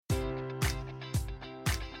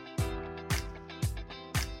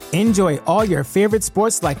Enjoy all your favorite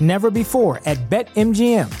sports like never before at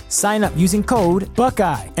BetMGM. Sign up using code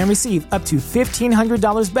Buckeye and receive up to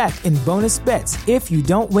 $1,500 back in bonus bets if you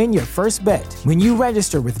don't win your first bet. When you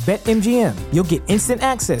register with BetMGM, you'll get instant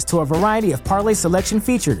access to a variety of parlay selection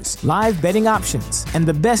features, live betting options, and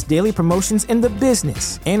the best daily promotions in the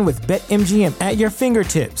business. And with BetMGM at your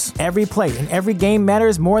fingertips, every play and every game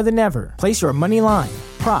matters more than ever. Place your money line,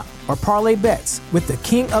 prop, or parlay bets with the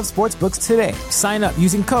king of sportsbooks today. Sign up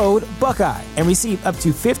using code Buckeye and receive up to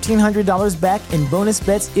 $1,500 back in bonus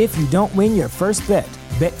bets if you don't win your first bet.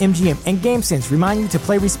 BetMGM and GameSense remind you to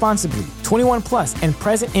play responsibly. 21 plus and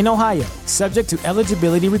present in Ohio, subject to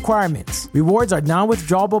eligibility requirements. Rewards are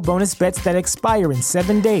non-withdrawable bonus bets that expire in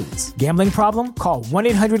 7 days. Gambling problem? Call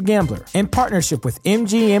 1-800-GAMBLER. In partnership with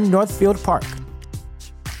MGM Northfield Park.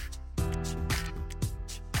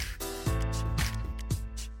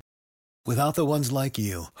 Without the ones like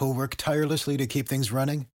you, who work tirelessly to keep things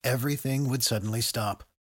running, everything would suddenly stop.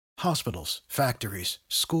 Hospitals, factories,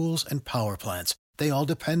 schools, and power plants, they all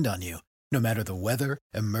depend on you. No matter the weather,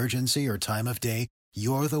 emergency, or time of day,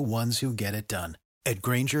 you're the ones who get it done. At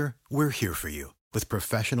Grainger, we're here for you with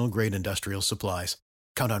professional-grade industrial supplies.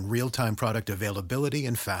 Count on real-time product availability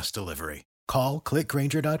and fast delivery. Call, click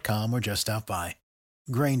Grainger.com, or just stop by.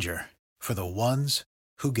 Grainger, for the ones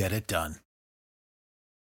who get it done.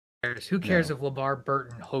 Who cares if LeVar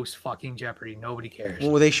Burton hosts fucking Jeopardy? Nobody cares.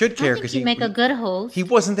 Well, they should care because he make a good host. He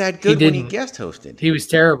wasn't that good when he guest hosted. He was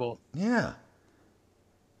terrible. Yeah.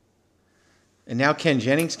 And now Ken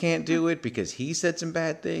Jennings can't do it because he said some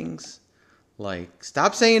bad things. Like,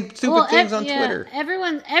 stop saying stupid things on Twitter.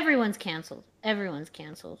 Everyone's canceled. Everyone's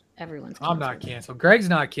canceled. I'm not canceled. Greg's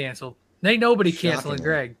not canceled. Ain't nobody canceling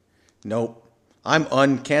Greg. Nope. I'm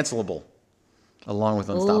uncancelable. Along with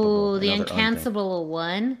Unstoppable. Oh, the uncancelable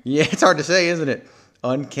one. Yeah, it's hard to say, isn't it?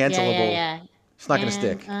 Uncancelable. Yeah. It's not going to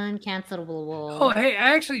stick. Uncancelable. Oh, hey,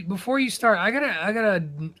 actually, before you start, I got a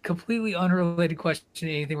completely unrelated question to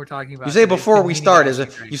anything we're talking about. You say before we start as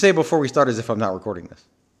if I'm not recording this.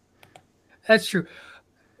 That's true.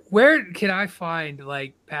 Where can I find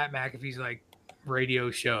like Pat McAfee's like radio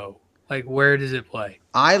show? Like, where does it play?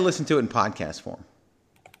 I listen to it in podcast form.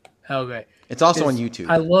 Okay. It's also on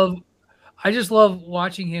YouTube. I just love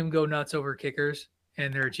watching him go nuts over kickers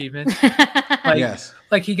and their achievements. Yes.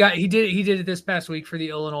 Like he did it this past week for the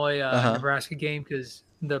Illinois Nebraska game because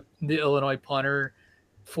the Illinois punter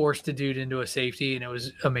forced a dude into a safety and it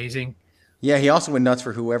was amazing. Yeah, he also went nuts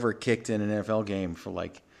for whoever kicked in an NFL game for I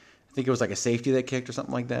think it was like a safety that kicked or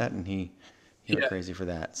something like that, and he went crazy for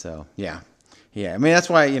that. So yeah. I mean that's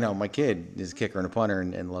why my kid is a kicker and a punter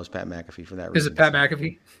and loves Pat McAfee for that reason. Is it Pat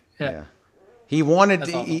McAfee? Yeah. He wanted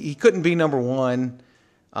he couldn't be number one.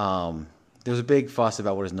 There was a big fuss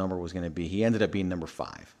about what his number was going to be. He ended up being number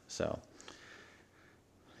 5. So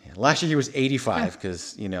last year he was 85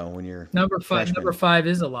 because when you're number 5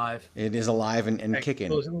 is alive. It is alive and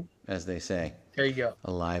kicking, as they say. There you go.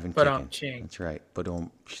 Alive and kicking. That's right. But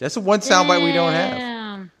that's the one soundbite we don't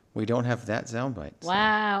have. We don't have that soundbite. So.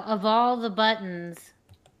 Wow! Of all the buttons,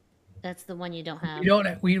 that's the one you don't have. We don't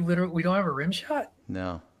have a rim shot.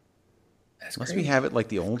 No. That's Unless crazy. we have it like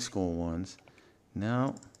the old school ones.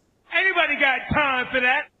 No. Anybody got time for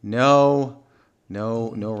that? No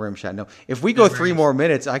rim shot. No. If we go 3 more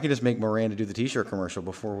minutes, I can just make Miranda do the T-shirt commercial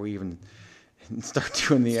before we even start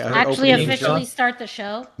doing the actually opening officially shot. Start the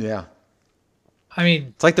show. Yeah. I mean,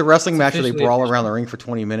 it's like the wrestling match where they brawl around the ring for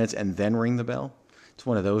 20 minutes and then ring the bell. It's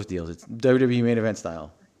one of those deals. It's WWE main event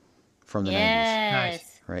style from the 90s.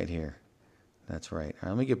 Yes. Right here. That's right. All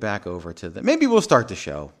right, let me get back over to the. Maybe we'll start the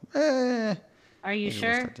show. Are you sure?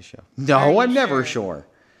 We'll start the show. No, I'm never sure.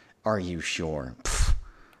 Are you sure? Pfft,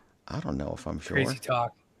 I don't know if I'm sure. Crazy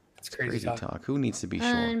talk. It's crazy talk. Who needs to be sure?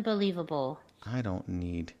 Unbelievable. I don't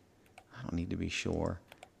need to be sure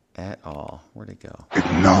at all. Where'd it go?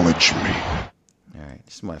 Acknowledge me. All right,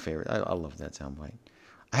 this is my favorite. I love that soundbite.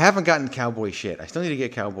 I haven't gotten cowboy shit. I still need to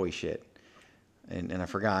get cowboy shit, and I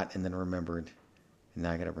forgot and then remembered. And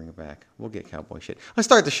now I got to bring it back. We'll get cowboy shit. Let's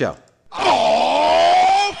start the show.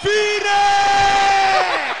 Oh, Phoenix!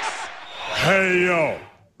 Hey, yo.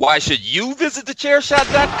 Why should you visit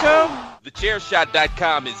thechairshot.com?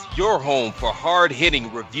 Thechairshot.com is your home for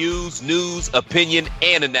hard-hitting reviews, news, opinion,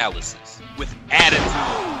 and analysis with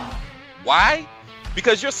attitude. Why?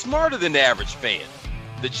 Because you're smarter than the average fan.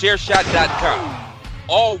 Thechairshot.com.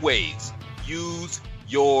 Always use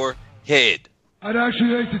your head. I'd actually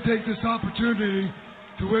like to take this opportunity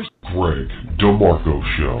to wish Greg DeMarco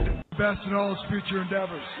Show the best in all his future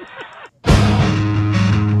endeavors.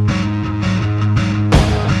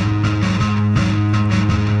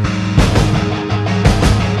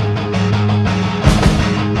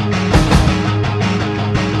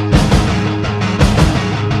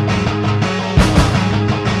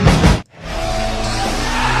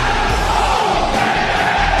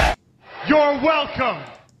 You're welcome.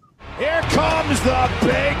 Here comes the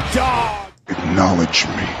big dog. Acknowledge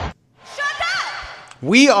me.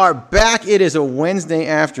 We are back. It is a Wednesday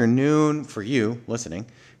afternoon for you listening.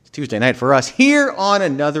 It's Tuesday night for us here on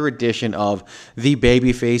another edition of the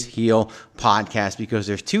Babyface Heel podcast, because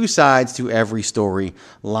there's two sides to every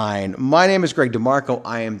storyline. My name is Greg DeMarco.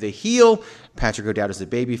 I am the heel. Patrick O'Dowd is the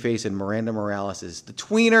babyface, and Miranda Morales is the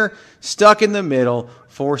tweener, stuck in the middle,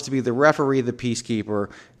 forced to be the referee, the peacekeeper.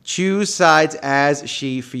 Choose sides as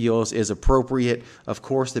she feels is appropriate. Of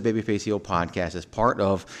course, the Babyface Heel podcast is part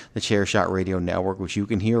of the Chairshot Radio Network, which you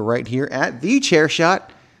can hear right here at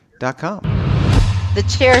thechairshot.com.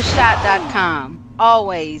 Thechairshot.com.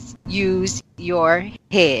 Always use your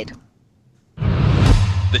head.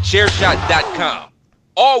 Thechairshot.com.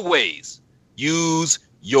 Always use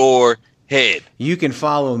your head. You can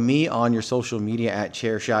follow me on your social media at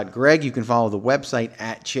Chairshot Greg. You can follow the website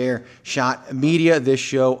at Chairshot Media. This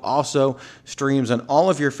show also streams on all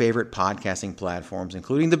of your favorite podcasting platforms,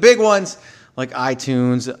 including the big ones like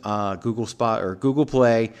iTunes, Google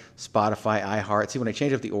Play, Spotify, iHeart. See, when I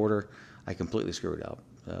change up the order, I completely screw it up.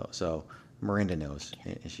 So Miranda knows.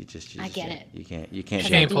 I get it. You can't.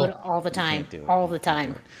 I do it all the time. All the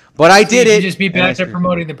time. But I did it. Just be back to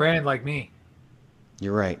promoting the brand like me.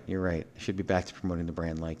 You're right. Should be back to promoting the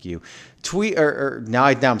brand like you. Tweet or now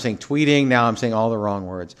I'm saying tweeting. Now I'm saying all the wrong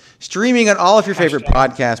words. Streaming on all of your favorite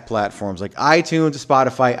podcast platforms like iTunes,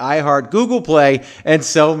 Spotify, iHeart, Google Play, and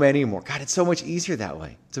so many more. God, it's so much easier that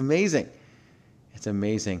way. It's amazing. It's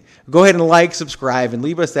amazing. Go ahead and like, subscribe, and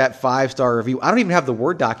leave us that 5-star review. I don't even have the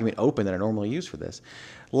Word document open that I normally use for this.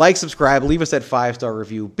 Like, subscribe, leave us that 5-star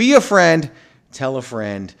review. Be a friend. Tell a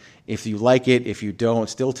friend. If you like it, if you don't,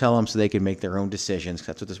 still tell them so they can make their own decisions.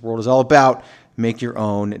 That's what this world is all about. Make your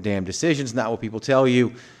own damn decisions, not what people tell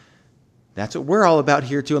you. That's what we're all about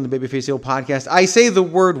here, too, on the Babyface Heel podcast. I say the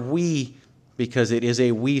word we because it is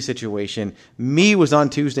a we situation. Me was on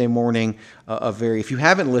Tuesday morning. If you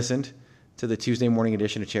haven't listened to the Tuesday morning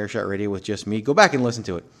edition of Chairshot Radio with just me, go back and listen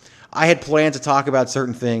to it. I had plans to talk about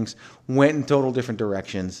certain things, went in total different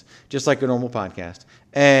directions, just like a normal podcast,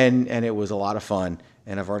 and it was a lot of fun.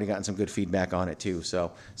 And I've already gotten some good feedback on it too.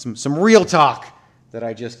 So some real talk that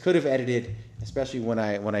I just could have edited, especially when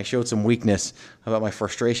I showed some weakness about my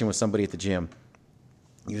frustration with somebody at the gym,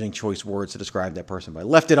 using choice words to describe that person. But I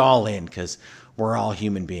left it all in because we're all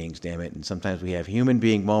human beings, damn it. And sometimes we have human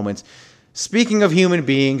being moments. Speaking of human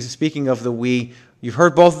beings, speaking of the we, you've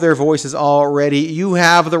heard both of their voices already. You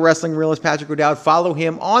have the Wrestling Realist, Patrick O'Dowd. Follow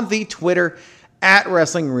him on the Twitter at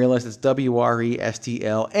Wrestling Realist. It's WRESTLNG.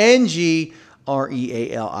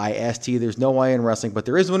 REALIST. There's no Y in wrestling, but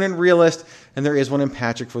there is one in Realist, and there is one in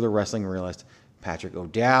Patrick for the Wrestling Realist. Patrick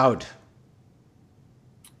O'Dowd.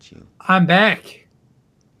 I'm back.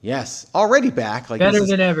 Yes, already back. Better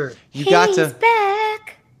than ever. You got to. He's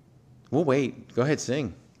back. We'll wait. Go ahead,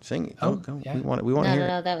 sing. Oh, go. Yeah. We want to hear.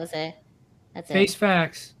 No, that was it. That's it. Face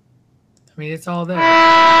facts. I mean, it's all there.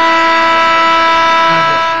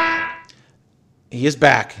 He is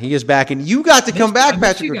back. And you got to come back,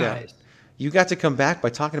 Patrick O'Dowd. Guys. You got to come back by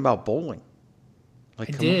talking about bowling. I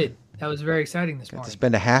did. That was very exciting this morning. To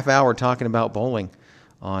spend a half hour talking about bowling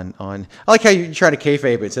on. I like how you tried to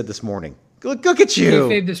kayfabe it. Said this morning. Look at you.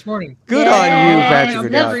 Kayfabe this morning. Good on you, Patrick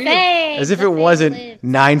O'Dowd. As if it wasn't lives.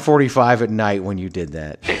 9:45 at night when you did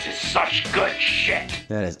that. This is such good shit.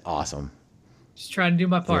 That is awesome. Just trying to do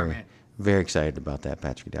my part, man. Very excited about that,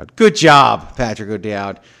 Patrick O'Dowd. Good job, Patrick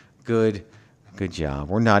O'Dowd. Good job.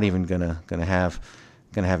 We're not even gonna have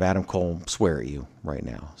Adam Cole swear at you right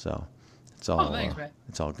now, so it's all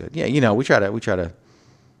it's all good. Yeah, we try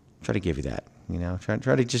to give you that.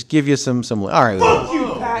 Try to just give you some. All right, Fuck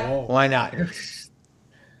you, Pat. Why not?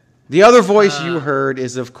 The other voice you heard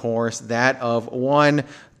is, of course, that of one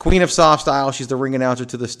Queen of Soft Style. She's the ring announcer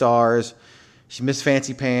to the Stars. She's Miss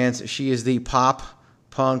Fancy Pants. She is the pop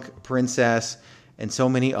punk princess and so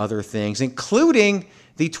many other things, including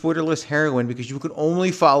the Twitterless heroine, because you can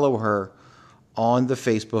only follow her on the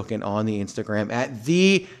Facebook and on the Instagram at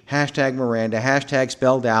the #Miranda, #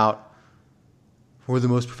 spelled out for the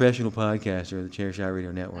most professional podcaster of the Chairshot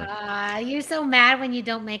Radio Network. You're so mad when you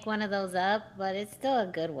don't make one of those up, but it's still a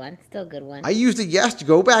good one. I used it yesterday.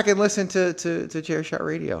 Go back and listen to Chairshot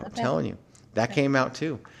Radio. Okay. I'm telling you. That came out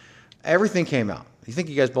too. Everything came out. You think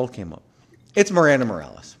you guys both came up. It's Miranda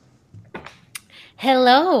Morales.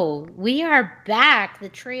 Hello. We are back. The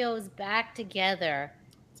trio is back together.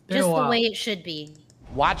 Just the way it should be.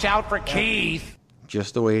 Watch out for Keith.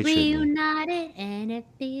 Just the way it should be. Reunited and it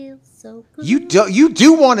feels so good. You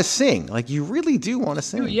do want to sing. Like, you really do want to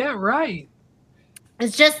sing. Yeah, right.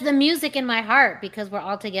 It's just the music in my heart because we're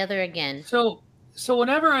all together again. So So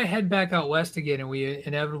whenever I head back out west again, and we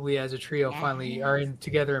inevitably, as a trio, finally are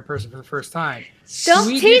together in person for the first time. Don't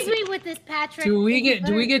tease me with this, Patrick. Do we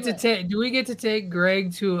get to take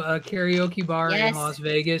Greg to a karaoke bar in Las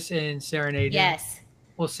Vegas and serenade him? Yes.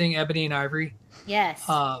 We'll sing Ebony and Ivory. Yes.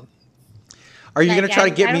 Are you going to try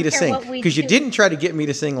to get me to sing? Because you didn't try to get me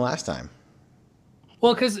to sing last time.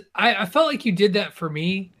 Well, because I felt like you did that for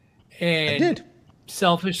me, and I did.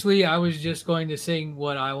 Selfishly, I was just going to sing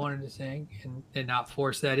what I wanted to sing and not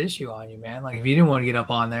force that issue on you, man. Like if you didn't want to get up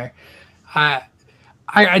on there,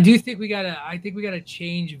 I do think we gotta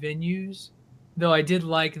change venues. Though I did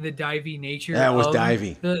like the divey nature. That was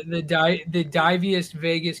divey. The diviest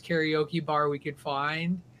Vegas karaoke bar we could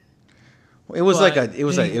find. It was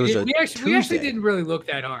we actually didn't really look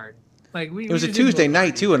that hard. Like it was a Tuesday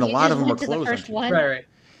night too, and a lot of them were closing. Right.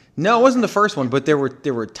 No, it wasn't the first one, but there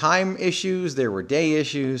were time issues, there were day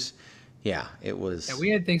issues. Yeah, it was. Yeah, we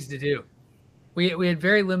had things to do. We had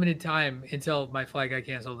very limited time until my flight got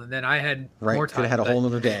canceled, and then I had more time. Could have had a whole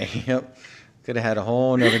nother day. Yep, could have had a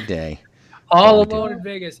whole nother day. All alone in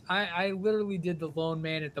Vegas. I literally did the lone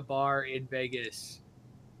man at the bar in Vegas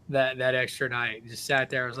that extra night. Just sat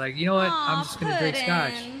there. I was like, you know what? I'm just going to drink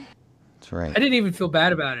scotch. That's right. I didn't even feel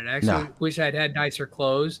bad about it. I actually wish I'd had nicer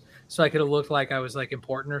clothes so I could have looked like I was like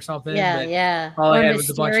important or something. Yeah. All I had was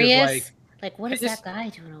a bunch of like what is that guy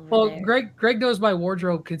doing over there? Well, Greg knows my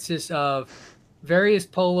wardrobe consists of various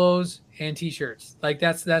polos and t-shirts. Like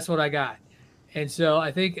that's what I got. And so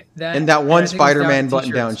I think that and that one Spider-Man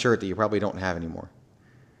button-down shirt that you probably don't have anymore.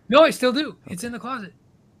 No, I still do. It's in the closet.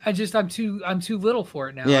 I'm too little for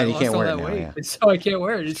it now. Yeah, you can't wear it now. Yeah. And so I can't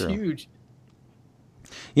wear it. It's huge.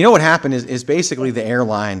 You know what happened is basically the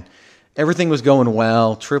airline, everything was going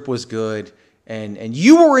well, trip was good, and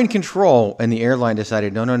you were in control, and the airline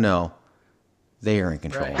decided, no, they are in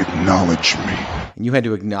control. Right. Acknowledge me. And you had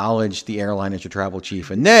to acknowledge the airline as your travel chief,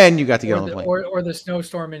 and then you got to get on the plane. Or the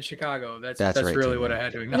snowstorm in Chicago. That's right, really what I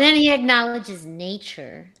had to acknowledge. And then he acknowledges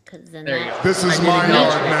nature. This is my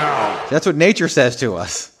yard now. That's what nature says to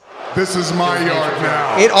us. This is my yard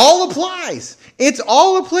now. It all applies. It's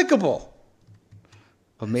all applicable.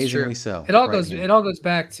 Amazingly so. It all goes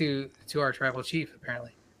back to our tribal chief,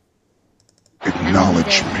 apparently.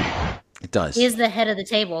 Acknowledge me. It does. He is the head of the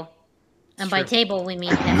table. And by table we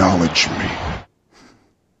mean acknowledge me.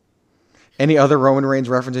 Any other Roman Reigns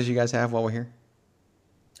references you guys have while we're here?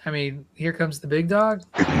 I mean, here comes the big dog.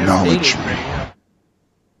 Acknowledge me.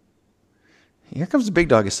 Here comes the big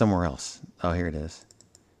dog is somewhere else. Oh, here it is.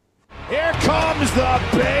 Here comes the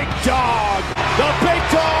big dog. The big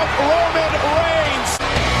dog, Roman Reigns.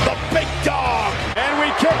 The big dog. And we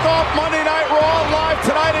kick off Monday Night Raw live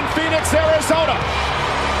tonight in Phoenix, Arizona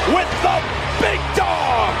with the big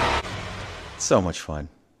dog. So much fun.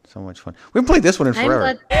 So much fun. We haven't played this one in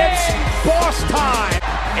forever. It's boss time.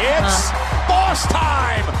 It's boss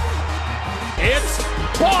time. It's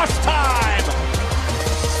boss time.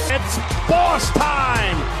 It's boss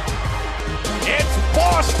time. It's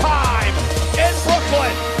boss time in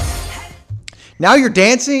Brooklyn. Now you're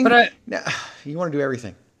dancing. You want to do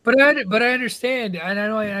everything. But I understand, and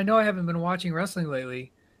I know I haven't been watching wrestling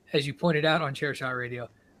lately, as you pointed out on Chairshot Radio.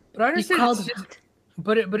 But I understand.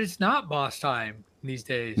 But it's not boss time these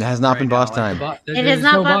days. It has not been boss time. It has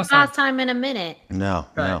not been boss time in a minute. No.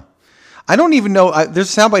 I don't even know.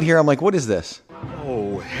 There's a soundbite here. I'm like, what is this?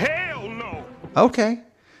 Oh, hell no. Okay.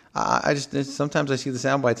 I just sometimes I see the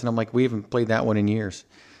sound bites and I'm like, we haven't played that one in years.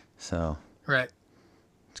 So right,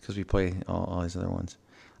 it's because we play all these other ones.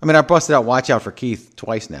 I mean, I busted out "Watch Out for Keith"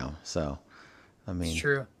 twice now. So I mean, it's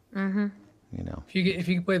true. Mm-hmm. You know, if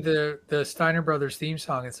you could play the Steiner Brothers theme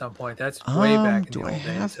song at some point, that's way back in the old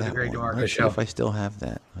days of the Greg DeMarco show. If I still have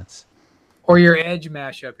that, or your Edge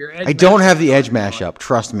mashup. I don't have the Edge mashup.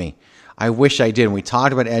 Trust me, I wish I did. When we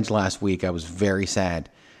talked about Edge last week, I was very sad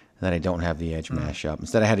that I don't have the Edge mashup.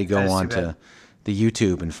 Instead, I had to go on to the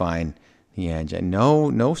YouTube and find the Edge.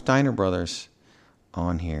 No Steiner Brothers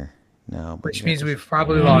on here. No. Which means we've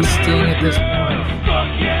probably lost Sting at this point.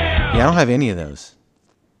 Yeah, I don't have any of those.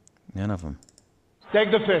 None of them.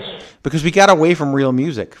 Take the fish. Because we got away from real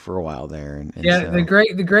music for a while there. And yeah, so. the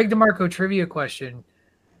Greg DeMarco trivia question.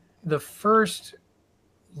 The first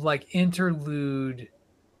interlude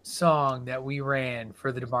song that we ran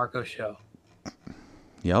for the DeMarco show.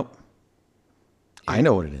 Yep. I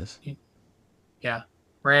know what it is. Yeah.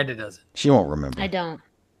 Miranda doesn't. She won't remember. I don't.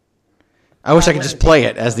 I wish I could just play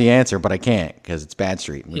it as the answer, but I can't because it's Bad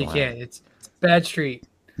Street. You can't. It's Bad Street.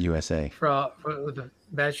 USA. For the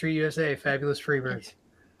Bad Street USA, Fabulous Freebirds.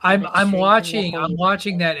 I'm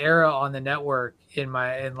watching that era on the network in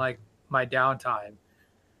my downtime.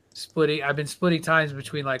 I've been splitting times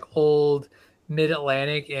between old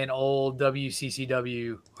Mid-Atlantic and old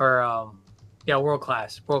WCCW or World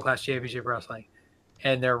Class Championship Wrestling,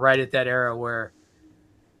 and they're right at that era where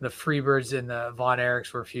the Freebirds and the Von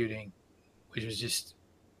Erichs were feuding, which was just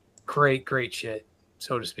great shit,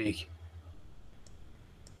 so to speak.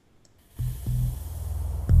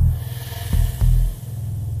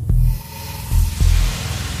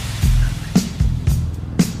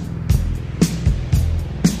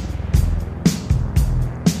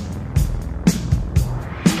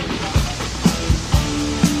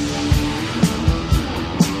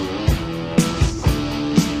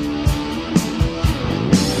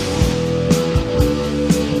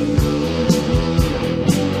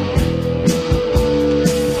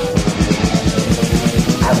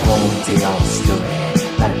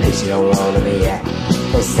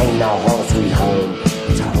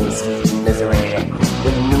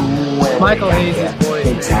 Michael Hayes' voice.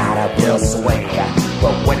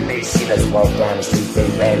 But when they see us walk down the street, they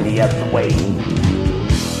ran the other way.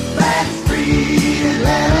 Matt Street,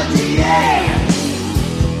 Atlanta, GA.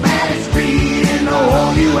 Matt Street in the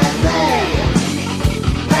whole USA.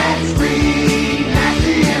 Matt Street,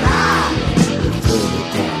 nasty and hot. The further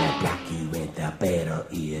down the block you went, the better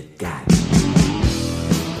it got.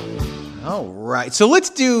 All right, so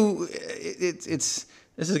let's do it's.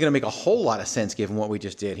 This is going to make a whole lot of sense given what we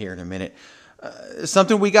just did here in a minute.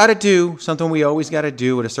 Something we got to do, something we always got to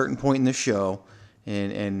do at a certain point in the show,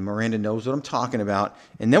 and Miranda knows what I'm talking about.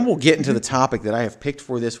 And then we'll get into the topic that I have picked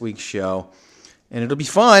for this week's show, and it'll be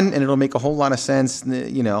fun, and it'll make a whole lot of sense.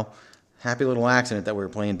 You know, happy little accident that we were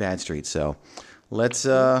playing Bad Street. So let's,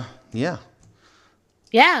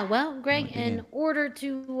 Yeah, well, Greg, in order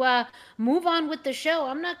to move on with the show,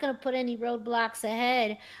 I'm not going to put any roadblocks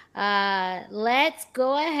ahead. Let's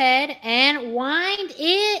go ahead and wind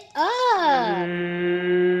it up.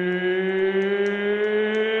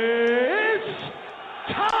 It's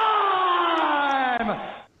time!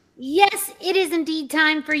 Yes, it is indeed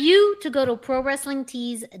time for you to go to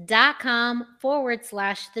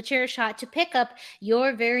ProWrestlingTees.com/TheChairShot to pick up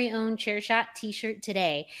your very own Chairshot t-shirt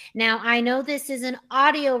today. Now, I know this is an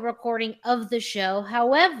audio recording of the show.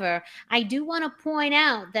 However, I do want to point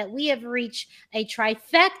out that we have reached a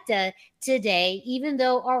trifecta today, even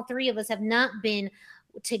though all three of us have not been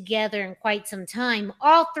together in quite some time.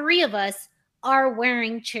 All three of us are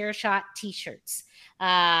wearing Chairshot t-shirts.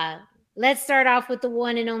 Let's start off with the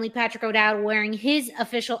one and only Patrick O'Dowd wearing his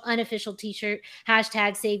official, unofficial t-shirt,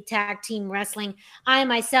 #Save Tag Team Wrestling. I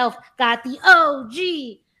myself got the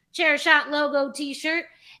OG Chairshot logo t-shirt.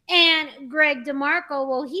 And Greg DeMarco,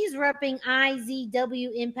 well, he's repping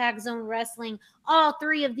IZW Impact Zone Wrestling. All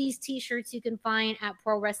three of these t-shirts you can find at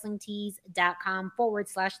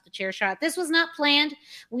ProWrestlingTees.com/TheChairShot. This was not planned.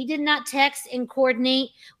 We did not text and coordinate.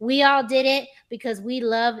 We all did it because we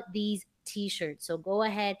love these t-shirt. So go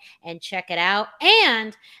ahead and check it out.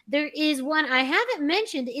 And there is one I haven't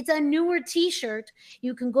mentioned. It's a newer t-shirt.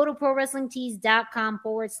 You can go to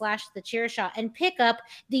ProWrestlingTees.com/TheChairShot and pick up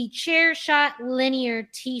the Chairshot linear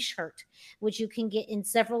t-shirt, which you can get in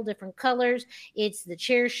several different colors. It's the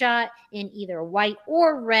Chairshot in either white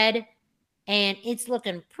or red, and it's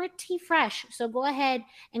looking pretty fresh. So go ahead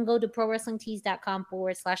and go to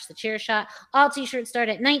ProWrestlingTees.com/TheChairShot. All t-shirts start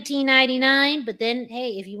at $19.99, but then,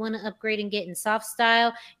 hey, if you want to upgrade and get in soft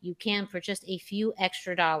style, you can for just a few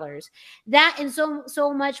extra dollars. That and so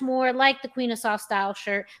much more, like the Queen of Soft Style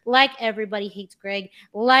shirt, like Everybody Hates Greg,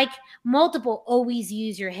 like multiple Always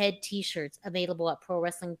Use Your Head t-shirts available at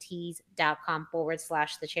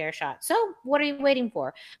ProWrestlingTees.com/TheChairShot. So what are you waiting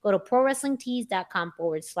for? Go to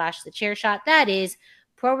ProWrestlingTees.com/TheChairShot. That is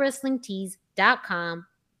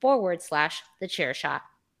ProWrestlingTees.com/TheChairShot.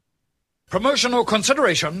 Promotional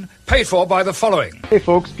consideration paid for by the following. Hey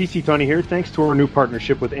folks, PC Tony here. Thanks to our new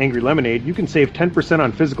partnership with Angry Lemonade, you can save 10%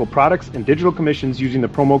 on physical products and digital commissions using the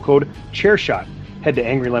promo code ChairShot. Head to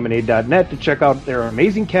angrylemonade.net to check out their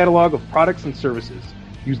amazing catalog of products and services.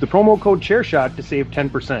 Use the promo code ChairShot to save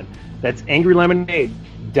 10%. That's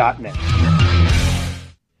angrylemonade.net.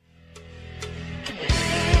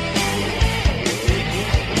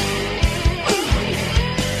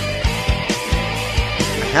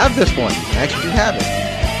 Have this one. I actually do have it.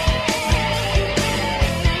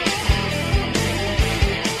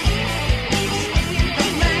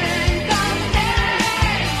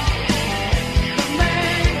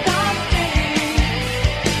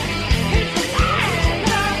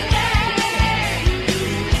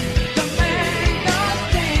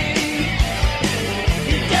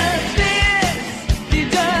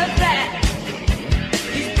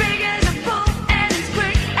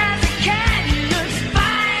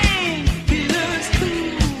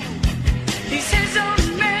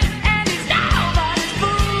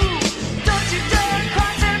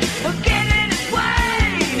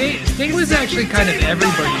 Sting was actually kind of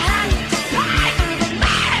everybody's fool.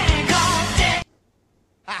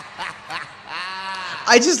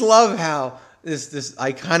 I just love how this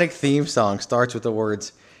iconic theme song starts with the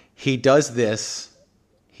words, "He does this,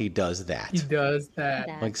 he does that." He does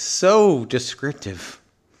that. Like so descriptive,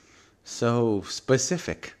 so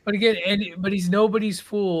specific. But again, but he's nobody's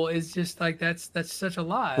fool. Is just like that's such a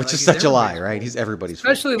lie. Which like, is such a lie, right? He's everybody's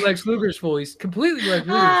especially fool. Lex Luger's fool. He's completely Lex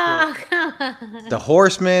Luger's fool. The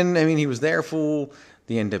Horsemen, I mean, he was their fool.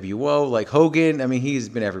 The NWO, like Hogan, I mean, he's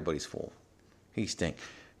been everybody's fool. He stink.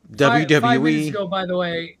 WWE. 5 minutes ago, by the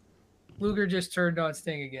way, Luger just turned on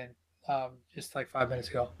Sting again. Just like 5 minutes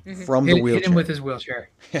ago. From the wheelchair. Hit him with his wheelchair.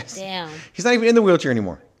 Yes. Damn. He's not even in the wheelchair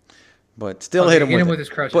anymore. But still hit him with his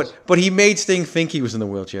crutches. But he made Sting think he was in the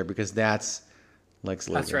wheelchair because that's Lex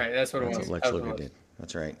Luger. That's right. That's what it was. That's what Lex Luger did.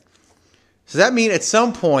 That's right. So that means at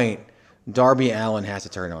some point, Darby Allin has to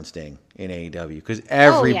turn on Sting in AEW because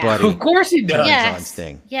everybody of course he does. turns on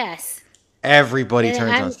Sting. Yes. Everybody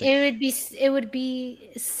turns on Sting. It would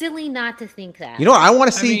be silly not to think that. You know what I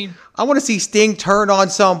want to see? I want to see Sting turn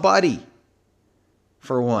on somebody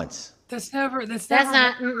for once. That's not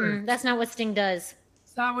what Sting does.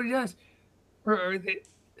 It's not what he does.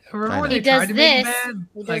 He does this.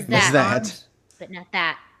 He does that. But not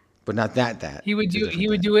that. But not that. He would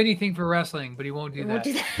do anything for wrestling, but he won't do that.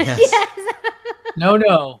 Yes.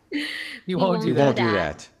 No. He won't do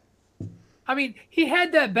that. I mean, he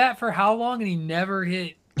had that bat for how long and he never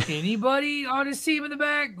hit anybody on his team in the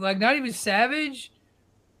back? Like, not even Savage?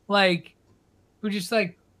 Like, who just,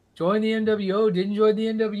 like, joined the NWO, didn't join the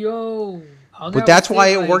NWO. But that's why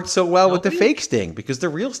it worked so well with the fake Sting, because the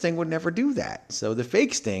real Sting would never do that. So the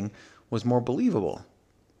fake Sting was more believable.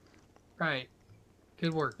 Right.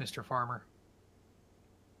 Good work, Mr. Farmer.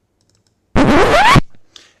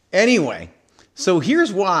 Anyway, so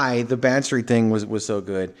here's why the Bad Street thing was so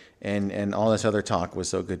good and all this other talk was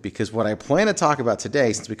so good. Because what I plan to talk about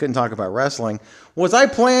today, since we couldn't talk about wrestling, was I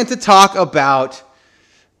plan to talk about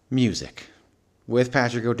music with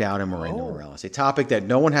Patrick O'Dowd and Miranda Morales. A topic that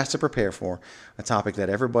no one has to prepare for. A topic that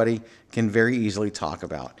everybody can very easily talk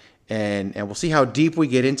about. And we'll see how deep we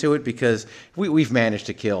get into it because we've managed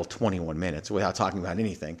to kill 21 minutes without talking about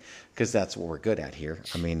anything because that's what we're good at here.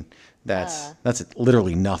 I mean, that's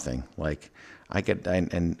literally nothing. Like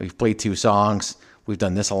and we've played 2 songs. We've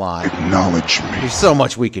done this a lot. Acknowledge me. There's so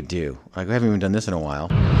much we could do. Like we haven't even done this in a while.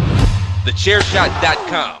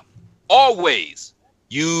 TheChairShot.com. Always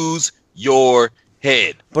use your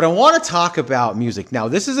head. But I want to talk about music. Now,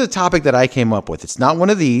 this is a topic that I came up with. It's not one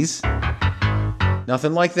of these.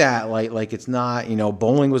 Nothing like that. Like it's not,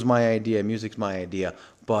 bowling was my idea, music's my idea.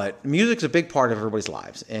 But music's a big part of everybody's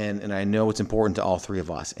lives. And I know it's important to all 3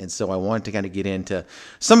 of us. And so I wanted to kind of get into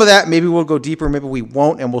some of that. Maybe we'll go deeper, maybe we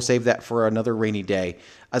won't, and we'll save that for another rainy day.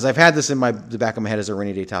 As I've had this in the back of my head as a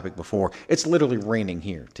rainy day topic before. It's literally raining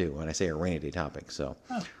here, too, when I say a rainy day topic. So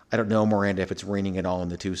I don't know, Miranda, if it's raining at all in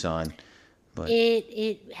the Tucson. But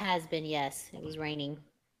it has been, yes. It was raining.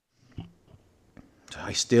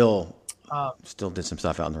 I still did some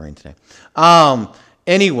stuff out in the rain today.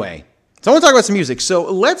 Anyway, so I want to talk about some music.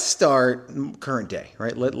 So let's start current day,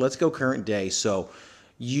 right? Let's go current day. So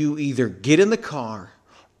you either get in the car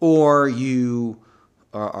or you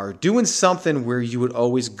are doing something where you would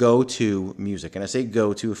always go to music. And I say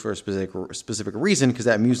go to for a specific reason because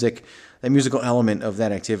that musical element of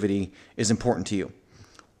that activity is important to you.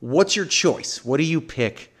 What's your choice? What do you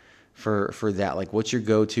pick for that? Like, what's your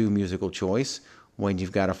go-to musical choice when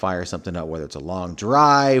you've got to fire something up, whether it's a long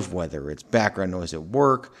drive, whether it's background noise at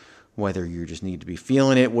work, whether you just need to be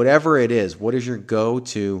feeling it, whatever it is, what is your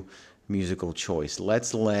go-to musical choice? Let's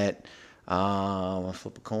flip a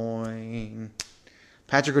coin.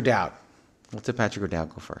 Patrick O'Dowd. Let's let Patrick O'Dowd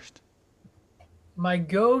go first. My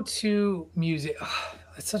go-to music,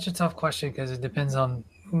 it's such a tough question because it depends on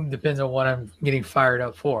what I'm getting fired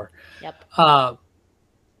up for. Yep.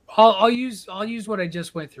 I'll use what I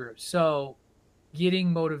just went through. So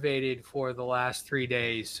getting motivated for the last 3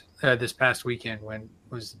 days, this past weekend when it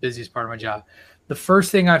was the busiest part of my job. The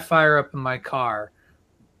first thing I fire up in my car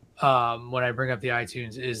when I bring up the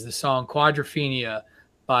iTunes is the song Quadrophenia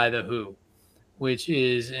by The Who, which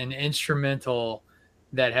is an instrumental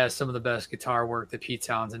that has some of the best guitar work that Pete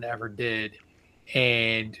Townsend ever did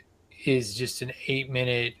and is just an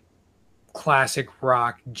 8-minute classic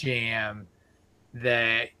rock jam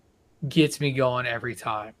that gets me going every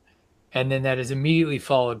time. And then that is immediately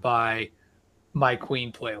followed by my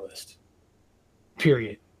Queen playlist.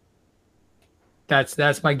 Period.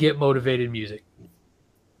 That's my get motivated music.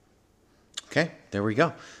 Okay, there we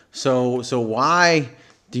go. So why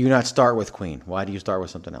do you not start with Queen? Why do you start with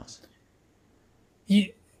something else?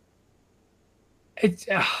 It's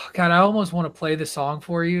God, I almost want to play the song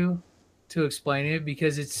for you to explain it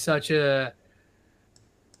because it's such a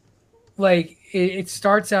like it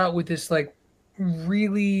starts out with this like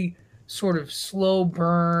really sort of slow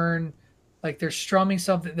burn, like they're strumming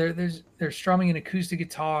something. They're strumming an acoustic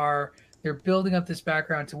guitar. They're building up this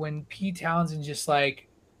background to when Pete Townsend just like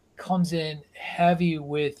comes in heavy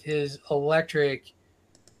with his electric.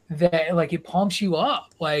 That like it pumps you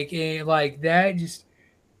up, like that. Just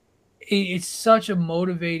it's such a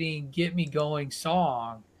motivating, get me going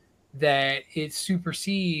song that it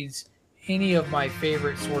supersedes any of my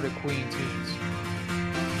favorite sort of Queen tunes.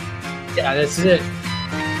 Yeah, that's it.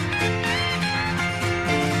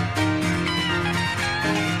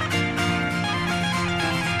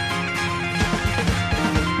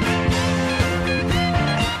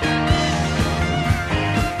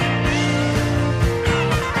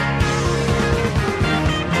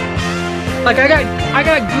 Like I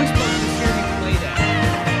got goosebumps just hearing you play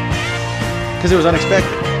that. Because it was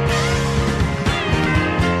unexpected.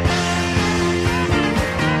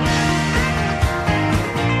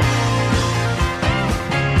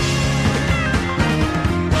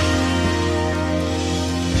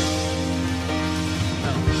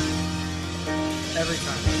 Every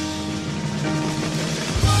time.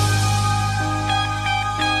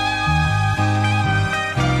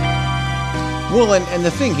 Well, and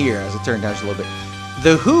the thing here, as it turned out just a little bit,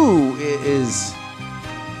 The Who is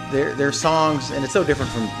their songs, and it's so different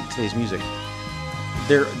from today's music.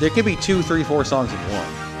 There could be 2, 3, 4 songs in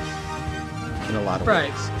one, in a lot of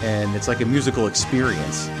ways, and it's like a musical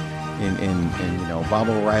experience. And you know, Bob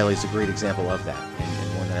O'Reilly's a great example of that,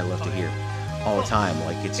 and one that I love to hear all the time.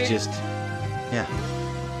 Like it's just, yeah.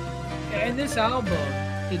 And this album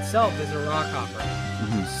itself is a rock opera.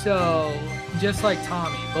 Mm-hmm. So just like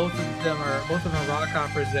Tommy, both of them are rock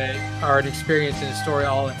operas that are an experience and a story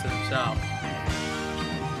all into themselves.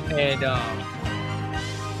 And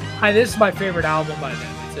this is my favorite album by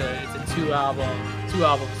them. It's a two album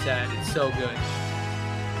set. It's so good.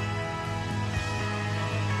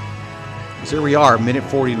 So here we are, minute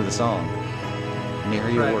 40 into the song.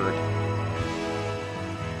 Nary a word.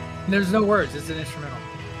 And there's no words. It's an instrumental.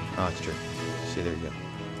 Oh, it's true. See, there you go.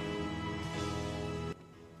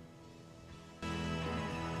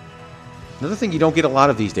 Another thing you don't get a lot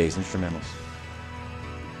of these days, instrumentals.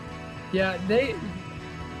 Yeah,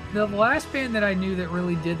 the last band that I knew that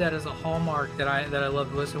really did that as a hallmark that I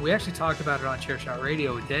loved to listen to, we actually talked about it on Chairshot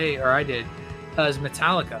Radio I did, is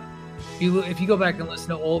Metallica. If you go back and listen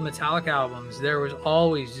to old Metallica albums, there was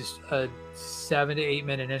always just a 7 to 8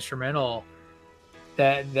 minute instrumental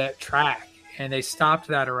that track, and they stopped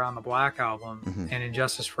that around the Black album and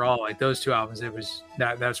Injustice for All. Like those two albums, it was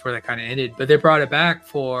that's where that kind of ended. But they brought it back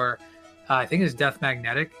for I think it's Death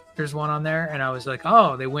Magnetic. There's one on there, and I was like,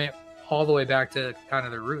 oh, they went all the way back to kind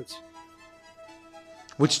of their roots.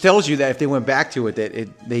 Which tells you that if they went back to it, that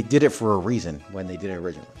they did it for a reason when they did it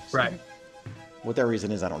originally. So right. What that reason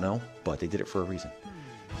is, I don't know, but they did it for a reason.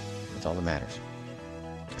 That's all that matters.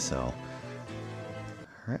 So, all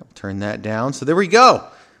right, we'll turn that down. So there we go.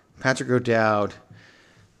 Patrick O'Dowd,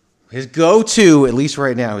 his go-to, at least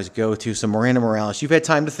right now, his go-to, some Miranda Morales. You've had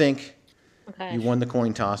time to think. Okay. You won the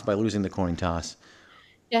coin toss by losing the coin toss.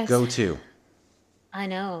 Yes. Go-to. I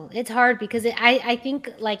know it's hard because I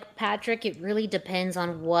think like Patrick, it really depends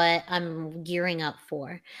on what I'm gearing up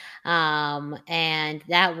for. And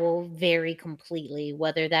that will vary completely,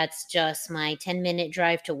 whether that's just my 10-minute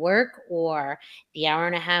drive to work or the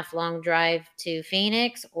hour-and-a-half long drive to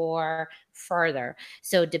Phoenix or further.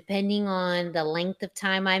 So depending on the length of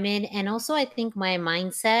time I'm in, and also I think my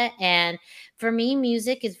mindset, and for me,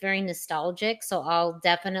 music is very nostalgic. So I'll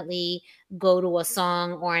definitely go to a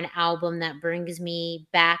song or an album that brings me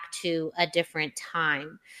back to a different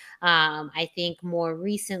time. I think more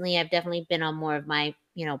recently, I've definitely been on more of my,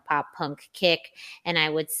 pop punk kick. And I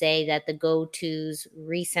would say that the go-tos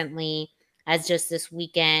recently, as just this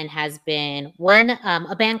weekend, has been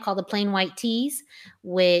a band called the Plain White T's,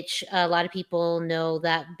 which a lot of people know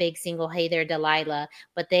that big single, Hey There Delilah,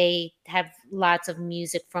 but they have lots of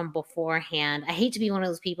music from beforehand. I hate to be one of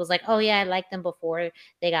those people who's like, oh yeah, I liked them before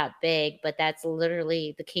they got big, but that's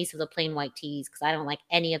literally the case of the Plain White T's, because I don't like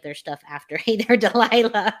any of their stuff after Hey There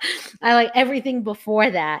Delilah. I like everything before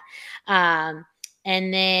that.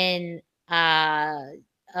 And then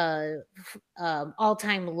All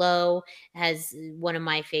Time Low has one of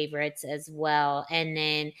my favorites as well. And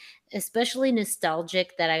then especially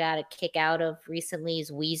nostalgic that I got a kick out of recently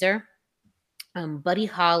is Weezer. Buddy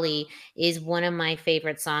Holly is one of my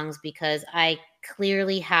favorite songs because I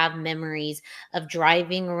clearly have memories of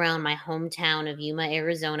driving around my hometown of Yuma,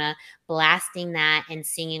 Arizona, blasting that and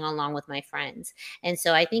singing along with my friends. And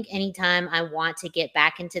so I think anytime I want to get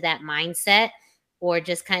back into that mindset or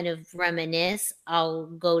just kind of reminisce, I'll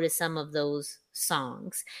go to some of those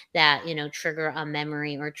songs that, trigger a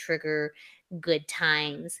memory or trigger good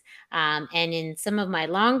times. And in some of my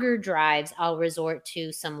longer drives, I'll resort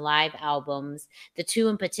to some live albums. The two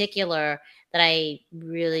in particular that I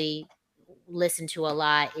really listen to a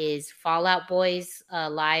lot is Fall Out Boys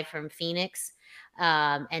live from Phoenix.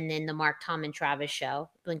 And then the Mark Tom and Travis show,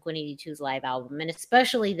 Blink-182's live album. And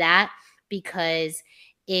especially that because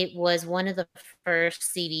it was one of the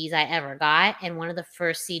first CDs I ever got and one of the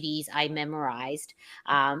first CDs I memorized.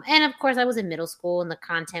 And of course, I was in middle school and the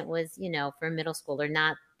content was, for a middle schooler,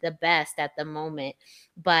 not the best at the moment.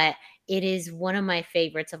 But it is one of my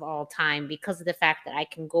favorites of all time because of the fact that I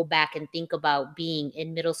can go back and think about being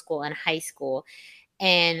in middle school and high school.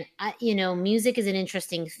 And, music is an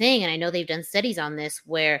interesting thing. And I know they've done studies on this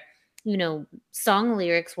where song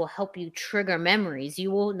lyrics will help you trigger memories. You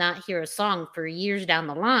will not hear a song for years down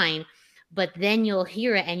the line, but then you'll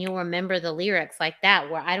hear it and you'll remember the lyrics like that,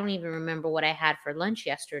 where I don't even remember what I had for lunch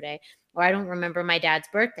yesterday, or I don't remember my dad's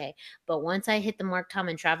birthday. But once I hit the Mark, Tom,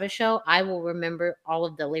 and Travis show, I will remember all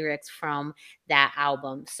of the lyrics from that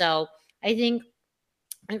album. So I think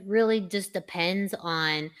it really just depends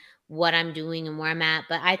on what I'm doing and where I'm at.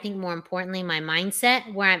 But I think more importantly, my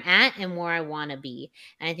mindset, where I'm at and where I want to be.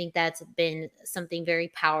 And I think that's been something very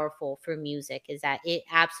powerful for music, is that it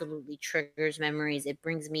absolutely triggers memories. It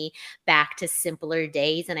brings me back to simpler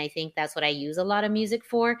days. And I think that's what I use a lot of music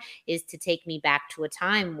for, is to take me back to a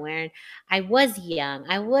time when I was young.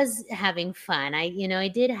 I was having fun. I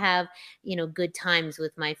did have, good times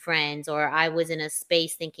with my friends, or I was in a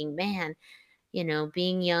space thinking, man,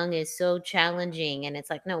 being young is so challenging. And it's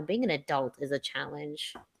like, no, being an adult is a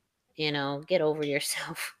challenge. Get over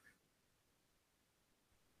yourself.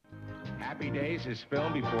 Happy Days is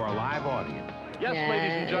filmed before a live audience. Yes,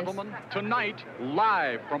 ladies and gentlemen, tonight,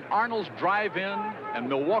 live from Arnold's Drive-In and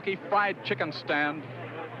Milwaukee Fried Chicken Stand,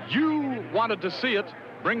 You Wanted to See It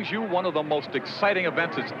brings you one of the most exciting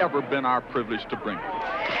events it's ever been our privilege to bring.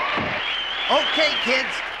 Okay, kids,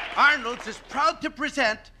 Arnold's is proud to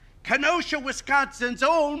present Kenosha, Wisconsin's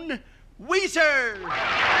own Weezer.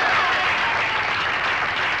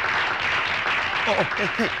 Oh,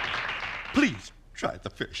 hey, please try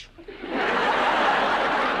the fish. 1 and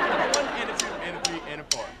a 2 and a 3 and a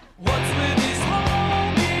 4. What's with these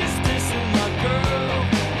homies dissing my girl?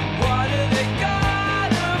 Why do they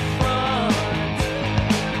gotta front?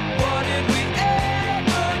 What did we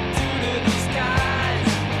ever do to these guys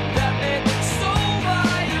that made them so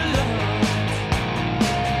violent?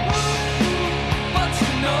 But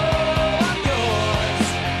you know I'm yours,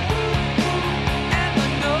 and I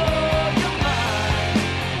know you're mine.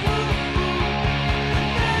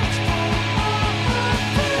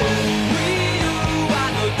 I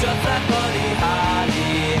know just like Buddy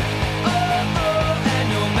Holly. Oh, and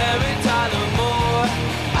you're Mary Tyler Moore.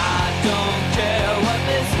 I don't care what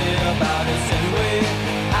they say about us anyway.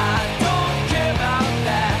 I don't care about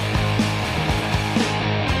that.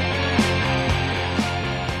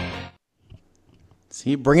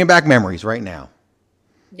 See, bringing back memories right now.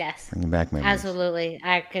 Yes. Bringing back memories. Absolutely.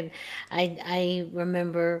 I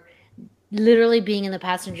remember literally being in the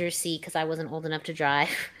passenger seat because I wasn't old enough to drive.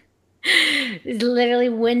 It's literally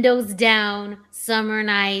windows down, summer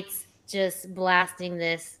nights, just blasting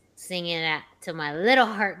this, singing it till my little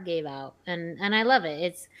heart gave out. And I love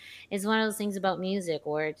it. It's one of those things about music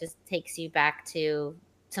where it just takes you back to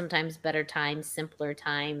sometimes better times, simpler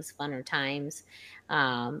times, funner times.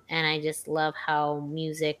 And I just love how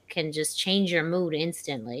music can just change your mood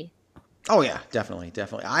instantly. Oh yeah, definitely.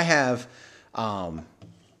 I have, and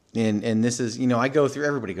this is,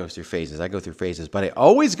 everybody goes through phases. I go through phases, but I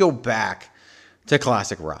always go back to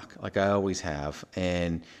classic rock, like I always have.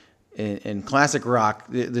 And in classic rock,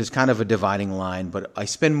 there's kind of a dividing line, but I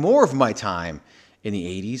spend more of my time in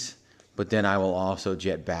the 80s, but then I will also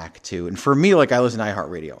jet back to, and for me, like I listen to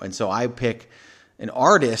iHeartRadio. And so I pick an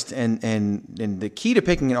artist, and the key to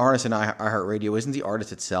picking an artist in iHeartRadio isn't the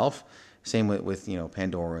artist itself. Same with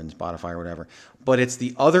Pandora and Spotify or whatever. But it's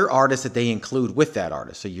the other artists that they include with that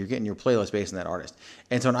artist. So you're getting your playlist based on that artist.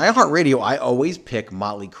 And so on iHeartRadio, I always pick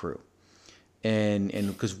Motley Crue. And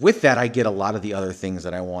because with that, I get a lot of the other things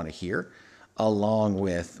that I want to hear along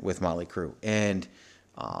with Motley Crue. And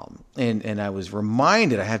I was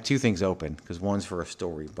reminded, I have two things open because one's for a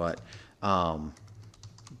story. But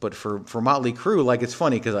But for Motley Crue, like, it's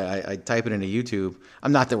funny because I type it into YouTube.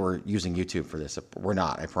 I'm not that we're using YouTube for this. We're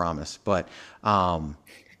not, I promise. But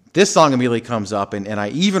this song immediately comes up, and I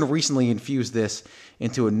even recently infused this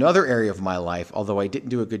into another area of my life, although I didn't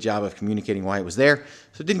do a good job of communicating why it was there.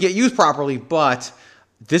 So it didn't get used properly, but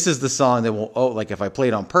this is the song that will, like, if I play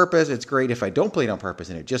it on purpose, it's great. If I don't play it on purpose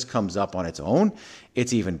and it just comes up on its own,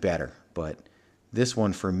 it's even better. But this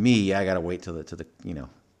one, for me, I got to wait till the you know,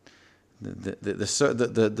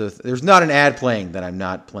 there's not an ad playing that I'm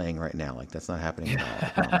not playing right now. Like, that's not happening at all. I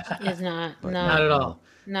promise. It's not. Not at all.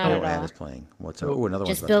 Not at ad all. is playing. Another one's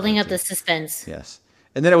Just about to building play up too. the suspense. Yes.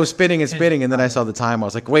 And then it was spinning and spinning, and then I saw the time. I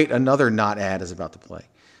was like, wait, another not ad is about to play.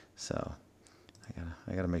 So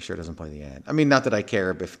I gotta make sure it doesn't play the ad. I mean, not that I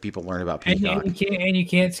care if people learn about Peacock. And you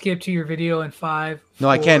can't skip to your video in 5. No,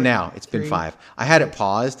 I 4, can now. It's 3. been 5. I had it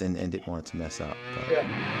paused and didn't want it to mess up. But.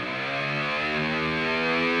 Yeah.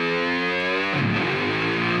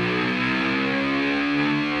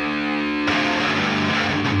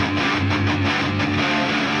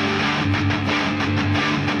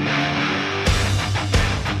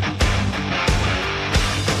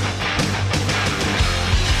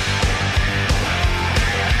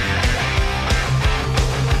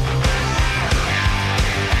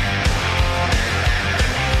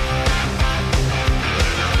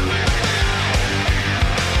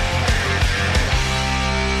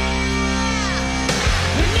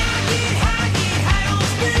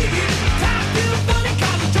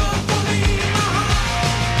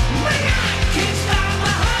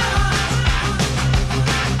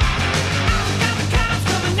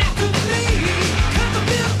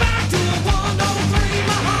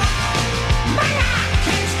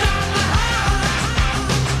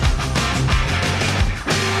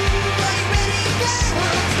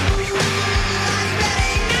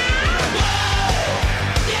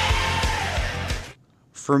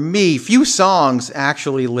 For me, few songs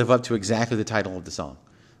actually live up to exactly the title of the song,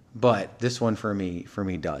 but this one for me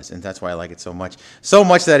does, and that's why I like it so much. So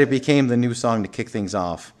much that it became the new song to kick things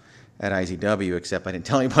off at IZW. Except I didn't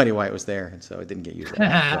tell anybody why it was there, and so it didn't get used.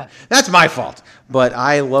 So that's my fault. But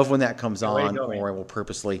I love when that comes on, or I will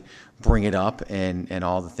purposely bring it up, and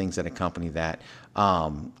all the things that accompany that.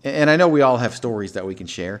 And I know we all have stories that we can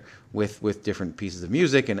share with different pieces of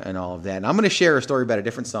music and all of that. And I'm going to share a story about a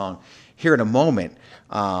different song here in a moment.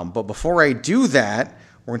 But before I do that,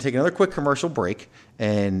 we're going to take another quick commercial break,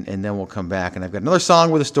 and then we'll come back. And I've got another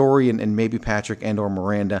song with a story, and maybe Patrick and or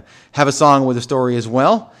Miranda have a song with a story as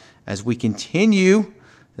well, as we continue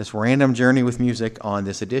this random journey with music on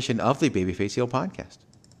this edition of the Babyface Heel Podcast.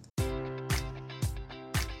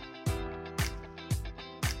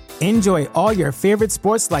 Enjoy all your favorite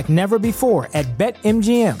sports like never before at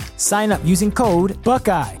BetMGM. Sign up using code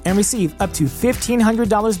Buckeye and receive up to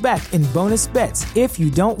 $1,500 back in bonus bets if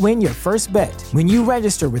you don't win your first bet. When you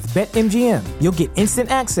register with BetMGM, you'll get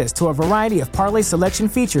instant access to a variety of parlay selection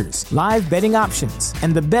features, live betting options,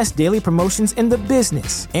 and the best daily promotions in the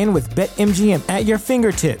business. And with BetMGM at your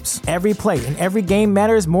fingertips, every play and every game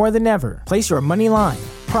matters more than ever. Place your money line,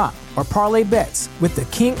 prop, or parlay bets with the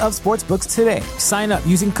king of sportsbooks today. Sign up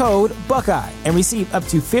using code Buckeye and receive up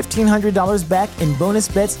to $1,500 back in bonus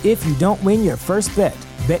bets if you don't win your first bet.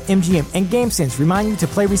 BetMGM and GameSense remind you to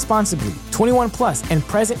play responsibly. 21 plus and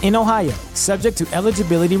present in Ohio, subject to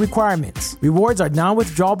eligibility requirements. Rewards are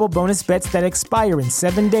non-withdrawable bonus bets that expire in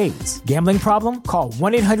 7 days. Gambling problem? Call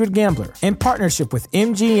 1-800-GAMBLER. In partnership with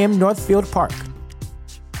MGM Northfield Park.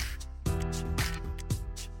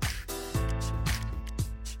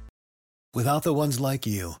 Without the ones like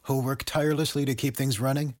you, who work tirelessly to keep things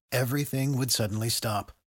running, everything would suddenly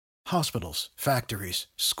stop. Hospitals, factories,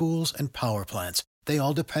 schools, and power plants, they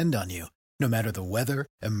all depend on you. No matter the weather,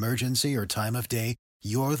 emergency, or time of day,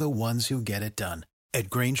 you're the ones who get it done. At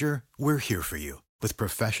Grainger, we're here for you with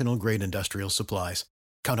professional-grade industrial supplies.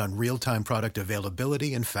 Count on real-time product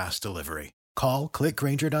availability and fast delivery. Call,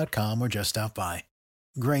 clickgrainger.com, or just stop by.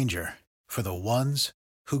 Grainger, for the ones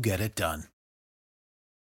who get it done.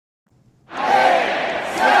 8,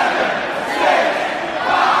 7, 6,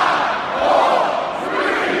 5, 4,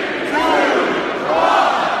 3, 2,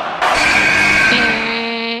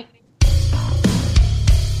 1.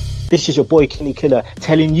 This is your boy Kenny Killer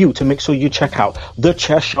telling you to make sure you check out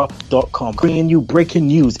thechairshot.com, bringing you breaking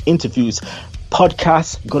news, interviews,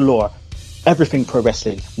 podcasts galore, everything pro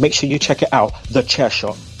wrestling. Make sure you check it out,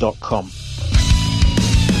 thechairshot.com.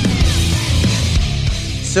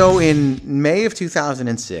 So in May of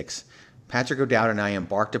 2006, Patrick O'Dowd and I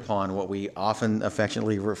embarked upon what we often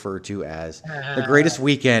affectionately refer to as the greatest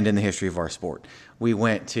weekend in the history of our sport. We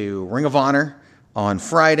went to Ring of Honor on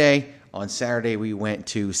Friday, On Saturday, we went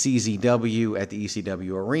to CZW at the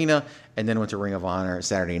ECW Arena, and then went to Ring of Honor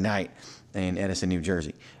Saturday night in Edison, New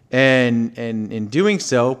Jersey. And in doing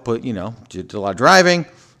so, did a lot of driving,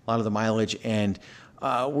 a lot of the mileage, and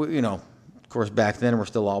of course, back then we're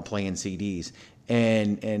still all playing CDs.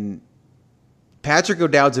 And Patrick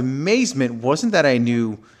O'Dowd's amazement wasn't that I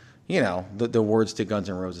knew, the words to Guns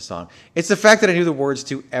N' Roses song. It's the fact that I knew the words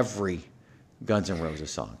to every Guns N'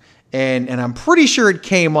 Roses song. And I'm pretty sure it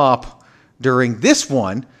came up during this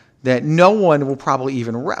one that no one will probably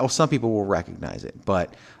even, some people will recognize it,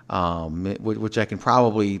 but which I can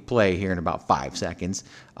probably play here in about 5 seconds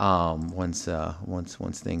once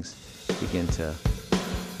things begin to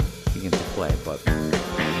play. But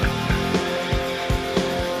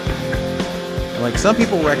like, some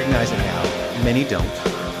people recognize it now, many don't,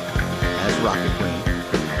 as Rocket Queen,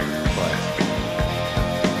 but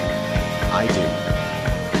I do.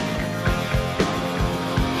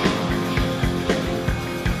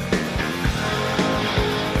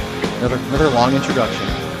 Another long introduction.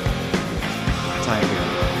 Time here.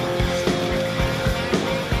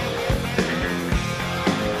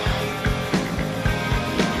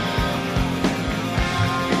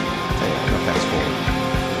 Fast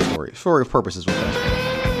forward. For purposes, we'll fast forward.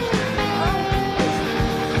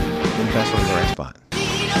 Then fast forward to the right spot.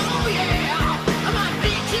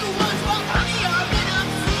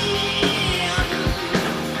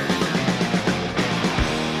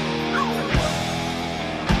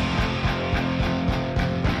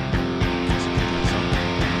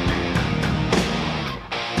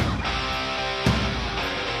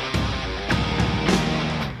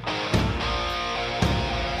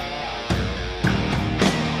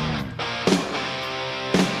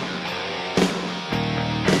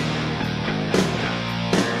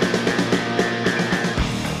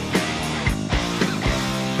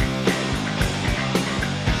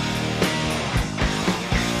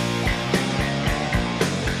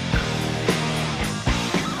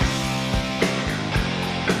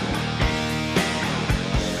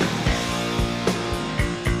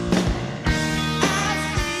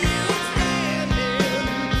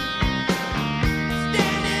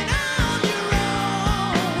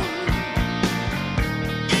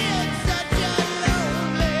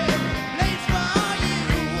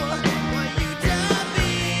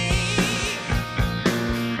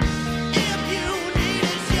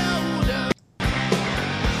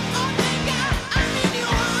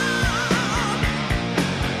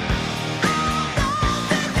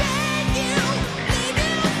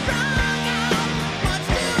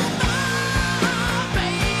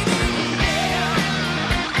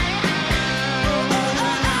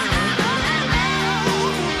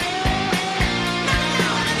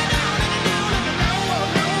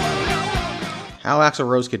 How Axl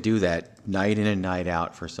Rose could do that night in and night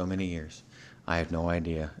out for so many years, I have no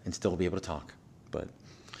idea, and still be able to talk. But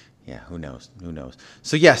yeah, who knows? Who knows?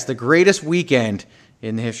 So yes, the greatest weekend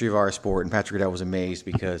in the history of our sport, and Patrick O'Dowd was amazed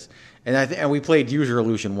because, and we played Use Your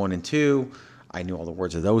Illusion 1 and 2. I knew all the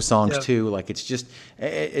words of those songs too. Like,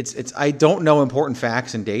 it's I don't know important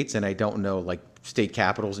facts and dates, and I don't know like state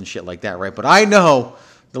capitals and shit like that, right? But I know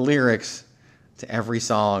the lyrics to every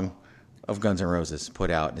song of Guns N' Roses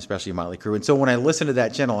put out, and especially Motley Crue. And so when I listen to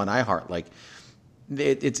that channel on iHeart, like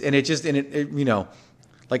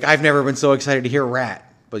like I've never been so excited to hear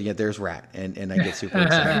Rat, but yet there's Rat, and I get super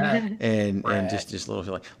excited, and just a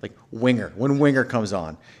little like Winger when Winger comes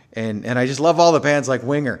on, and I just love all the bands like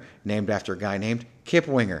Winger, named after a guy named Kip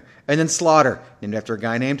Winger, and then Slaughter, named after a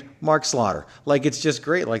guy named Mark Slaughter. Like, it's just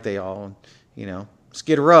great. Like, they all,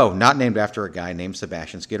 Skid Row, not named after a guy named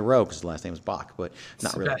Sebastian Skid Row because his last name is Bach, but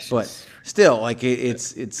not really. But still, like,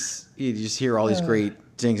 it's you just hear all these great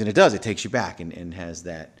things, and it takes you back and has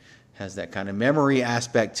that kind of memory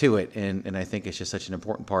aspect to it, and I think it's just such an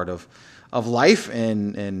important part of life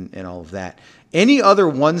and all of that. Any other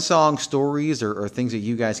one song stories or things that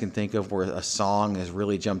you guys can think of where a song has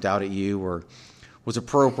really jumped out at you or was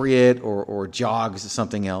appropriate or jogs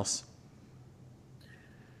something else?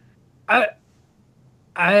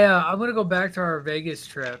 I'm gonna go back to our Vegas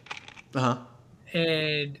trip,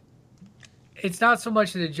 and it's not so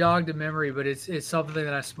much that it jogged a memory, but it's something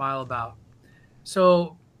that I smile about.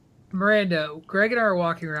 So, Miranda, Greg and I are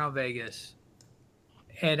walking around Vegas,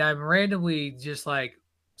 and I'm randomly just like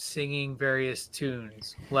singing various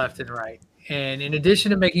tunes left and right. And in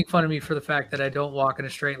addition to making fun of me for the fact that I don't walk in a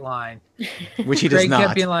straight line, which he does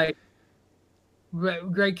not,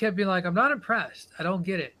 Greg kept being like, I'm not impressed. I don't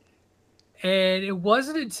get it. And it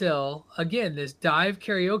wasn't until, again, this dive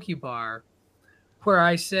karaoke bar where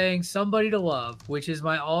I sang Somebody to Love, which is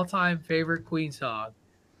my all-time favorite Queen song.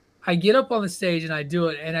 I get up on the stage and I do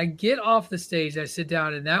it, and I get off the stage, I sit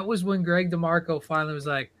down, and that was when Greg DeMarco finally was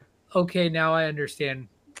like, okay, now I understand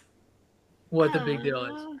what the big deal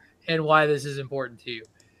is and why this is important to you.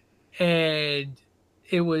 And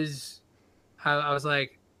it was, I was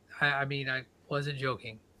like, I mean, I wasn't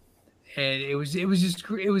joking. And it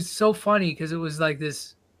was so funny because it was like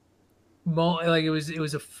this like it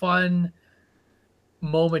was a fun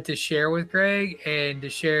moment to share with Greg and to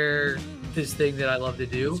share this thing that I love to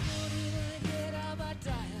do.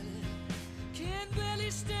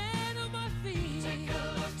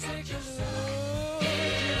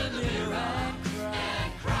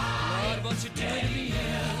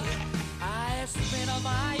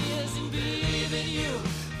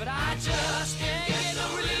 But I just can't get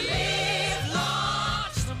no relief,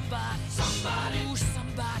 Lord. Somebody,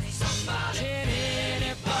 can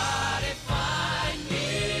anybody find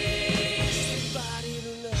me somebody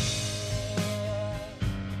to love?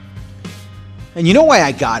 And you know why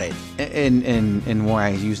I got it, and why I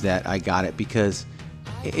use that, I got it because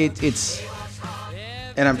it's,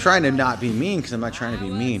 and I'm trying to not be mean because I'm not trying to be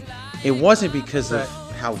mean. It wasn't because of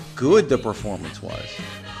how good the performance was.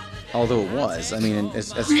 Although it was, I mean,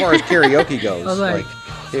 as far as karaoke goes, like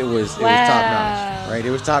it was top notch, right?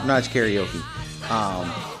 It was top notch karaoke.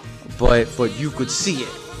 But you could see it.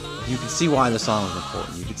 You could see why the song was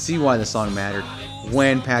important. You could see why the song mattered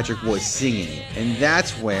when Patrick was singing it, and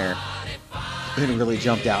that's where it really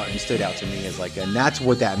jumped out and stood out to me as like, and that's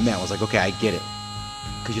what that meant. I was like, okay, I get it,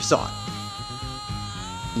 because you saw it.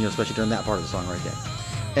 You know, especially during that part of the song right there,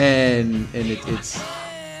 and it's.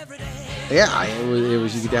 Yeah, it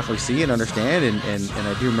was. You could definitely see and understand, and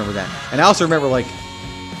I do remember that. And I also remember, like,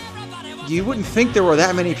 you wouldn't think there were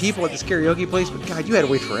that many people at this karaoke place, but God, you had to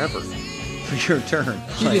wait forever for your turn.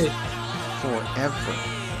 Like, forever.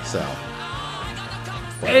 So.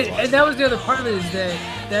 And that was the other part of it, is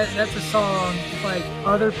that's a song like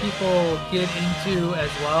other people get into as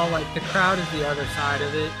well. Like the crowd is the other side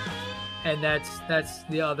of it, and that's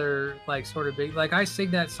the other like sort of big. Like I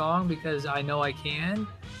sing that song because I know I can.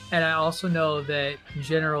 And I also know that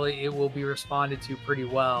generally it will be responded to pretty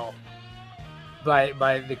well by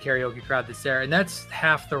the karaoke crowd that's there. And that's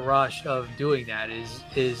half the rush of doing that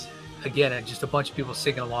is again, just a bunch of people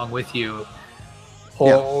singing along with you,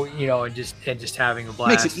 or you know, and just having a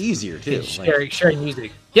blast. Makes it easier too. Sharing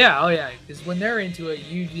music. Yeah, oh yeah, because when they're into it,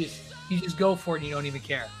 you just go for it and you don't even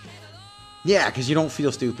care. Yeah, because you don't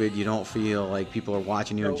feel stupid. You don't feel like people are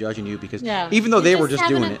watching you and judging you, because even though they were just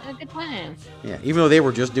doing it. A good time. Yeah, even though they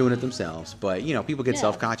were just doing it themselves. But, you know, people get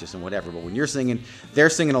self-conscious and whatever. But when you're singing, they're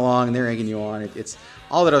singing along and they're egging you on. It's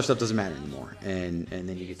all that other stuff doesn't matter anymore. And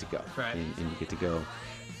then you get to go. Right. And you get to go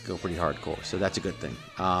pretty hardcore. So that's a good thing.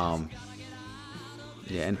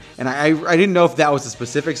 Yeah, and I didn't know if that was a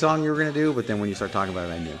specific song you were going to do, but then when you start talking about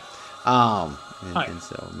it, I knew. And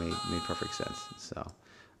so it made perfect sense. So.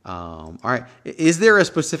 All right. Is there a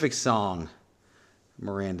specific song,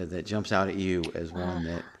 Miranda, that jumps out at you as one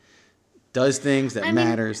that does things, that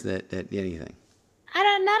matters, that anything?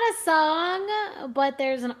 Not a song, but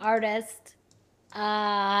there's an artist.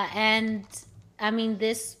 And I mean,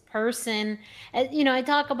 this person, you know, I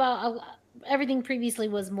talk about everything previously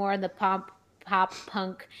was more the pop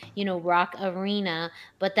punk, you know, rock arena,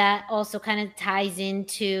 but that also kind of ties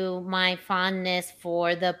into my fondness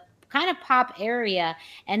for the kind of pop area,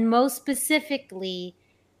 and most specifically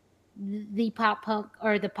the pop punk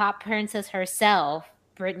or the pop princess herself,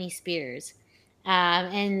 Britney Spears.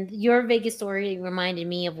 And your Vegas story reminded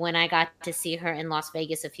me of when I got to see her in Las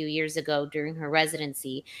Vegas a few years ago during her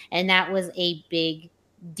residency, and that was a big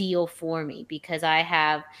deal for me because I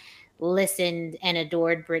have listened and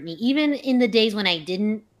adored Britney even in the days when I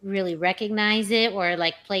didn't really recognize it or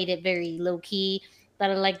like played it very low key, that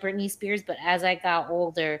I like Britney Spears. But as I got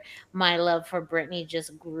older, my love for Britney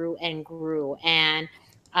just grew and grew. And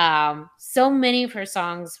so many of her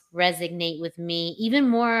songs resonate with me, even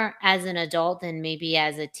more as an adult than maybe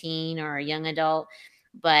as a teen or a young adult.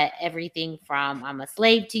 But everything from I'm a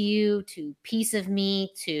Slave to You to Piece of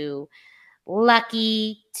Me to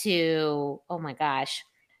Lucky to, oh my gosh,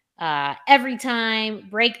 Every Time,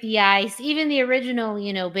 Break the Ice, even the original,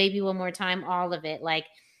 you know, Baby One More Time, all of it. Like,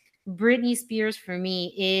 Britney Spears for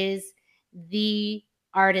me is the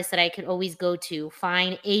artist that I could always go to,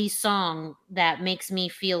 find a song that makes me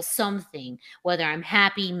feel something, whether I'm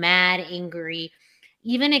happy, mad, angry,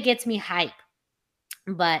 even it gets me hype.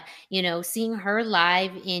 But seeing her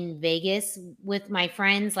live in Vegas with my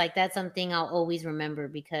friends, like that's something I'll always remember,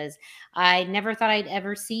 because I never thought I'd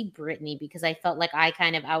ever see Britney, because I felt like I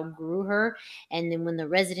kind of outgrew her. And then when the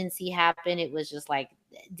residency happened, it was just like,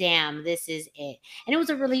 damn, this is it. And it was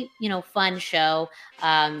a really fun show.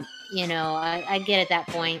 I get at that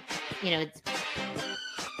point, it's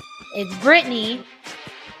Britney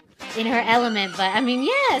in her element, but I mean,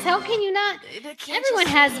 yes, how can you not? Everyone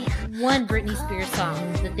has one Britney Spears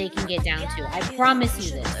song that they can get down to. I promise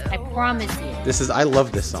you this. I promise you. I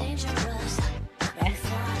love this song. Yes.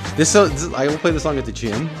 I will play the song at the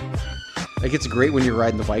gym. Like, it's great when you're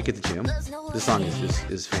riding the bike at the gym. This song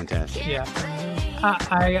is fantastic. Yeah.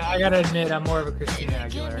 I gotta admit, I'm more of a Christina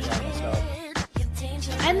Aguilera guy myself.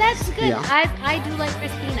 And that's good. Yeah. I do like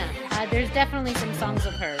Christina. There's definitely some songs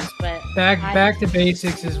of hers, but Back to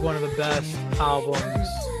Basics is one of the best albums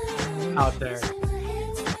out there.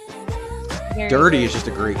 Dirty is just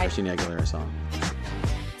a great Christina Aguilera song.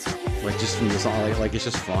 Like, just from the song, like it's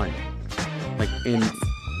just fun. Like, in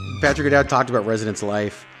Patrick O'Dowd talked about Residence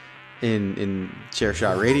Life in Chair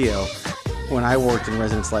Shot Radio. When I worked in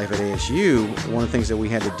Residence Life at ASU, one of the things that we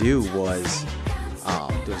had to do was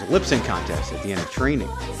there was a lip sync contest at the end of training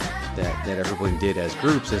that everybody did as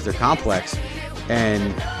groups, as their complex,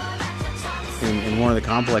 and one of the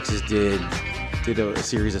complexes did a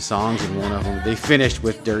series of songs, and one of them they finished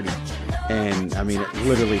with Dirty, and I mean it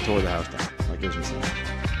literally tore the house down. Like, it was insane.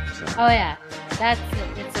 So. Oh yeah, it's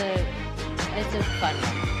a fun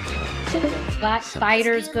one. Black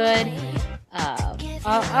Spider's good.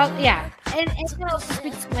 Yeah. And it also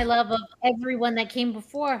speaks to my love of everyone that came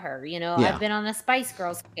before her. I've been on a Spice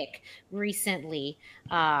Girls kick recently.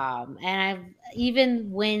 And even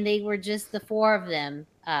when they were just the four of them,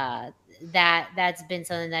 that's been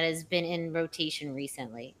something that has been in rotation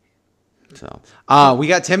recently. So we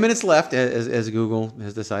got 10 minutes left, as Google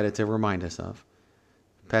has decided to remind us of.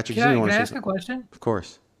 Patrick, can I ask a question? Of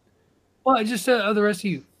course. Well, just the rest of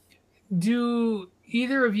you. Do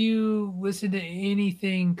either of you listen to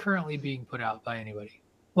anything currently being put out by anybody?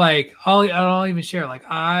 Like, I'll even share. Like,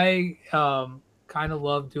 I kind of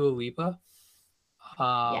love Dua Lipa.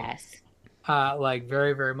 Yes. Like,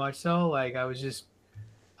 very, very much so. Like, I was just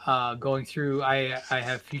going through. I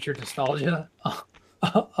have Future Nostalgia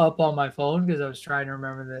up on my phone because I was trying to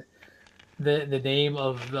remember the name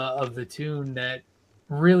of the tune that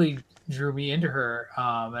really drew me into her.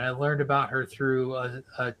 And I learned about her through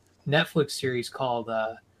a Netflix series called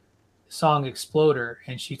Song Exploder,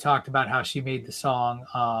 and she talked about how she made the song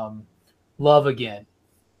Love Again.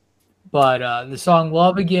 But the song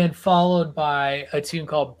Love Again followed by a tune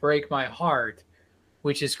called Break My Heart,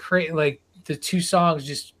 which is crazy. Like, the two songs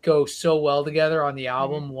just go so well together on the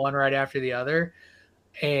album, one right after the other.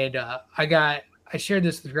 And I shared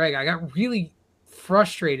this with Greg. I got really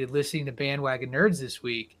frustrated listening to Bandwagon Nerds this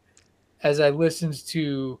week as I listened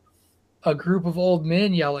to a group of old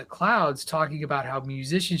men yell at clouds talking about how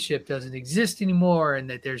musicianship doesn't exist anymore and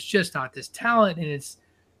that there's just not this talent. And it's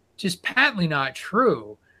just patently not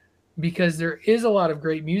true, because there is a lot of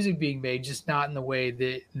great music being made, just not in the way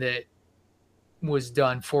that was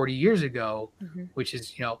done 40 years ago, which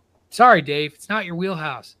is, sorry, Dave, it's not your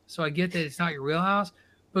wheelhouse. So I get that it's not your wheelhouse,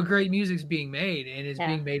 but great music's being made, and it's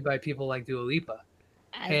being made by people like Dua Lipa.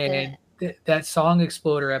 And that Song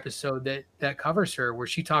Exploder episode that covers her, where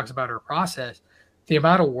she talks about her process, the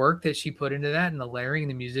amount of work that she put into that and the layering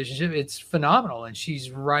and the musicianship, it's phenomenal. And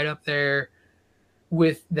she's right up there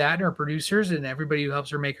with that and her producers and everybody who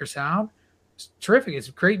helps her make her sound. It's terrific. It's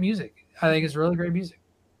great music. I think it's really great music.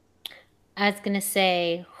 I was going to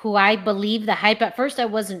say who I believe the hype. At first, I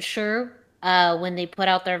wasn't sure when they put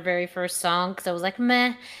out their very first song, because I was like,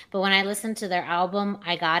 meh. But when I listened to their album,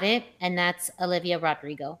 I got it. And that's Olivia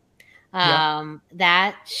Rodrigo.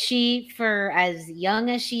 That she, for as young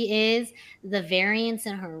as she is, the variance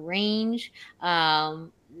in her range,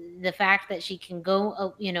 the fact that she can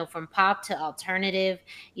go, from pop to alternative,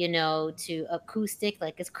 to acoustic,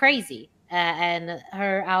 like, it's crazy. And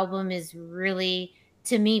her album is really,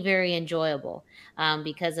 to me, very enjoyable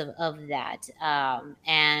because of that.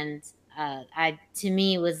 To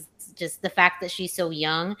me, it was just the fact that she's so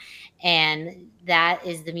young, and that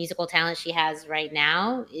is the musical talent she has right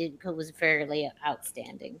now. It was fairly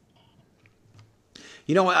outstanding.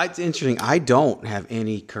 It's interesting. I don't have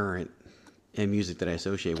any current music that I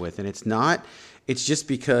associate with, and it's just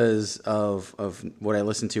because of what I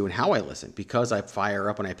listen to and how I listen, because I fire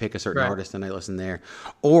up and I pick a certain artist and I listen there,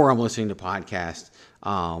 or I'm listening to podcasts.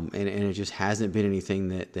 And it just hasn't been anything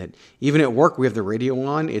that even at work, we have the radio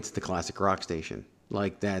on, it's the classic rock station.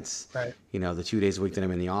 Like, that's, the 2 days a week that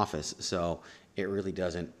I'm in the office. So it really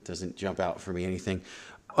doesn't jump out for me anything.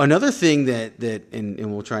 Another thing that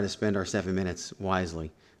and we'll try to spend our 7 minutes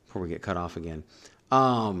wisely before we get cut off again,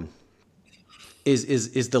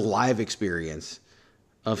 is the live experience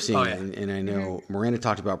of seeing it. And I know Miranda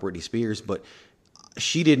talked about Britney Spears, but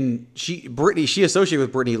she associated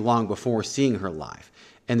with Britney long before seeing her live.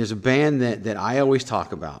 And there's a band that I always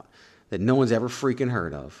talk about that no one's ever freaking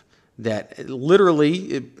heard of, that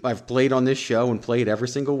literally I've played on this show and played every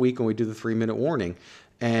single week when we do the 3-minute warning.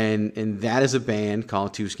 And that is a band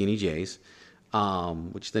called Two Skinny Jays,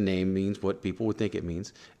 which the name means what people would think it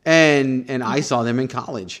means. And I saw them in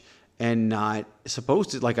college, and not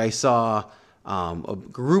supposed to, like, I saw a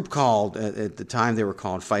group called, at the time they were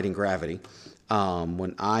called Fighting Gravity.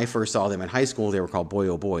 When I first saw them in high school, they were called Boy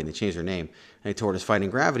Oh Boy, and they changed their name, and they toured as Fighting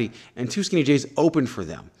Gravity, and Two Skinny Jays opened for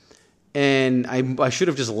them. And I should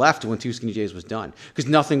have just left when Two Skinny Jays was done, because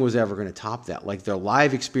nothing was ever going to top that. Like, their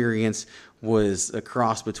live experience was a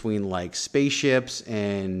cross between like spaceships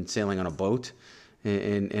and sailing on a boat,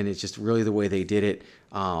 and it's just really the way they did it.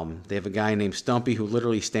 They have a guy named Stumpy who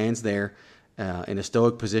literally stands there in a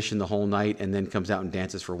stoic position the whole night, and then comes out and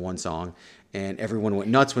dances for one song. And everyone went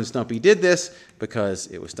nuts when Stumpy did this, because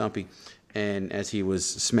it was Stumpy, and as he was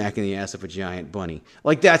smacking the ass of a giant bunny.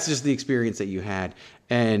 Like, that's just the experience that you had,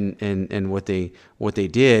 and what they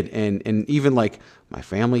did, and even like my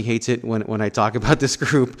family hates it when I talk about this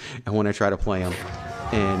group and when I try to play them.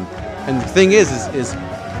 And the thing is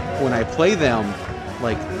when I play them,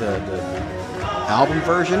 like the album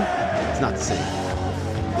version, it's not the same.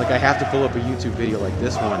 Like, I have to pull up a YouTube video like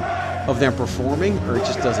this one of them performing, or it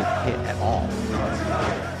just doesn't hit at all.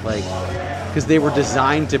 Like, because they were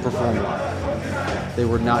designed to perform live. They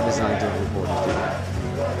were not designed to record in studio.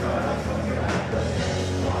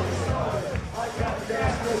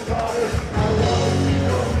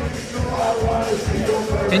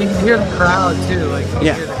 And you can hear the crowd too. Like,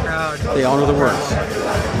 you hear the crowd. They all know the words.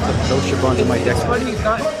 Those Shabons in my deck. It's funny you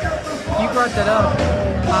brought that up.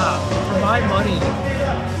 For my money,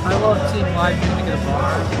 I love seeing live music at a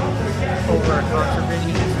bar over a concert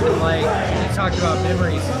venue. And like, you talked about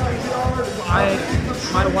memories.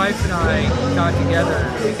 My wife and I got together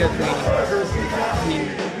because we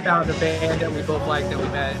found a band that we both liked, that we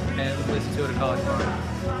met and listened to at a college bar.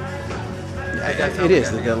 It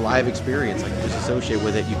is the live experience. Like, you just associate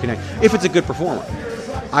with it. You connect if it's a good performer.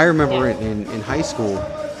 I remember in high school,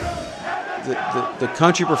 the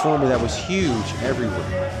country performer that was huge everywhere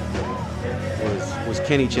was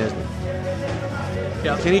Kenny Chesney.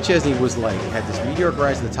 Yeah. Kenny Chesney was like, had this meteoric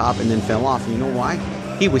rise to the top and then fell off. And you know why?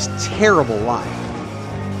 He was terrible live,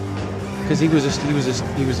 because he was a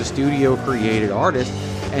studio created artist,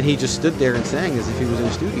 and he just stood there and sang as if he was in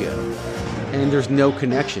a studio. And there's no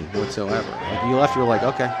connection whatsoever. Like, you left, you were like,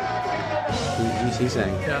 okay, he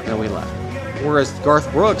sang, and we left. Whereas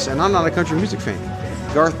Garth Brooks, and I'm not a country music fan,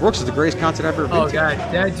 Garth Brooks is the greatest concert I've ever been to. Oh God,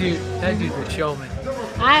 that dude's a showman.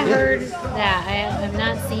 I heard that. I have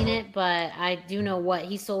not seen it, but I do know what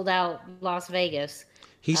he sold out Las Vegas.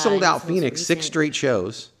 He sold out Phoenix 6 straight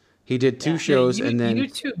shows. He did 2 shows, and then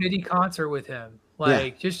YouTube any concert with him.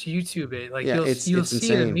 Like, just YouTube it. Like, you'll it's see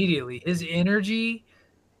insane. it immediately. His energy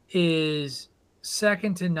is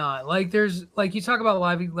second to none. Like, there's, like, you talk about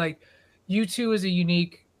live, like, U2 is a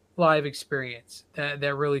unique live experience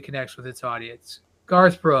that really connects with its audience.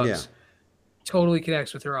 Garth Brooks totally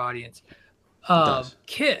connects with her audience.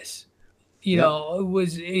 Kiss, you know,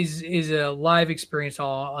 is a live experience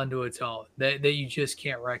all unto its own that you just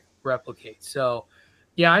can't replicate. So,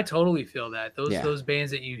 yeah, I totally feel that those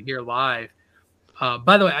bands that you hear live.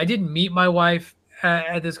 By the way, I didn't meet my wife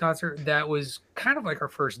at this concert. That was kind of like our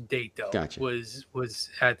first date, though. Gotcha. Was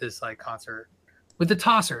at this like concert with the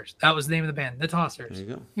Tossers. That was the name of the band, the Tossers.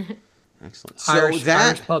 There you go. Excellent. So Irish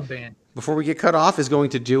pub band. Before we get cut off, is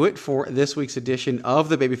going to do it for this week's edition of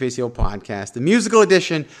the Babyface Heel podcast, the musical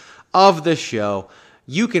edition of the show.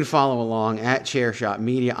 You can follow along at Chairshot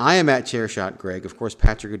Media. I am at Chairshot Greg. Of course,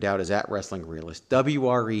 Patrick O'Dowd is at Wrestling Realist.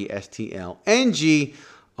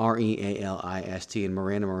 WRESTLNGREALIST. And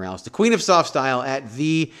Miranda Morales, the Queen of Soft Style, at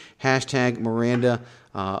the # Miranda.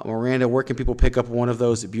 Miranda, where can people pick up one of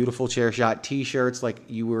those beautiful Chairshot t-shirts like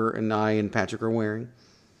you and I and Patrick are wearing?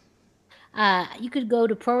 You could go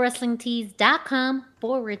to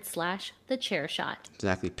prowrestlingtees.com/thechairshot.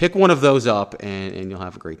 Exactly. Pick one of those up and you'll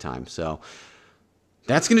have a great time. So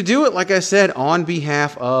that's going to do it. Like I said, on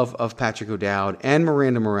behalf of Patrick O'Dowd and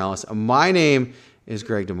Miranda Morales, my name is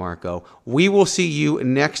Greg DeMarco. We will see you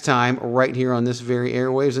next time right here on this very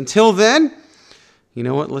airwaves. Until then, you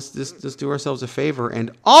know what? Let's just do ourselves a favor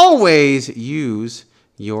and always use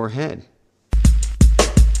your head.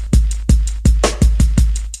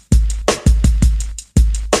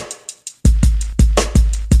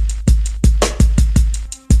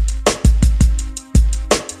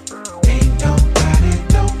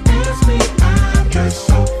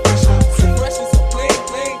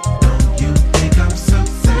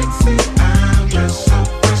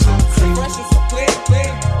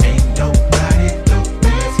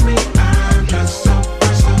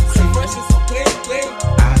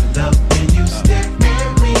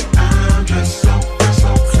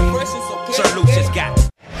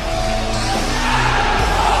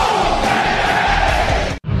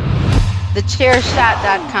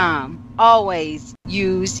 TheChairShot.com. Always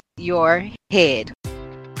use your head.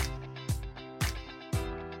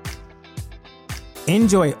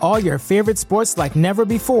 Enjoy all your favorite sports like never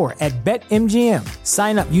before at BetMGM.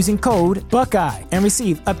 Sign up using code Buckeye and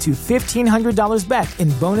receive up to $1,500 back in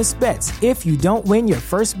bonus bets if you don't win your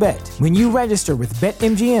first bet. When you register with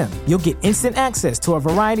BetMGM, you'll get instant access to a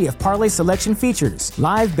variety of parlay selection features,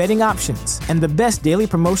 live betting options, and the best daily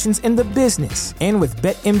promotions in the business. And with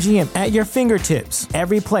BetMGM at your fingertips,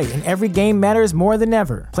 every play and every game matters more than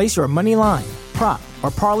ever. Place your money line, prop, or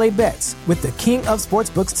parlay bets with the king of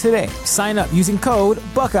sportsbooks today. Sign up using code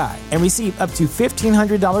Buckeye and receive up to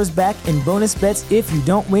 $1,500 back in bonus bets if you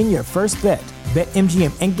don't win your first bet.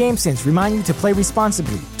 BetMGM and GameSense remind you to play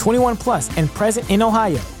responsibly. 21 plus and present in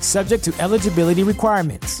Ohio, subject to eligibility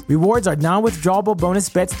requirements. Rewards are non-withdrawable bonus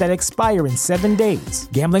bets that expire in 7 days.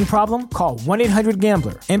 Gambling problem? Call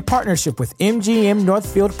 1-800-GAMBLER in partnership with MGM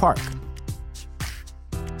Northfield Park.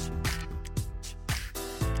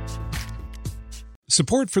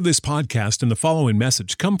 Support for this podcast and the following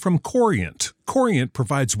message come from Corient. Corient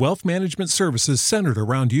provides wealth management services centered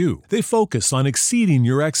around you. They focus on exceeding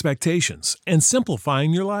your expectations and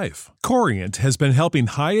simplifying your life. Corient has been helping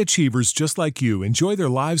high achievers just like you enjoy their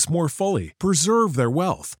lives more fully, preserve their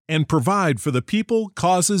wealth, and provide for the people,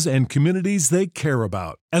 causes, and communities they care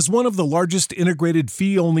about. As one of the largest integrated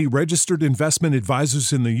fee-only registered investment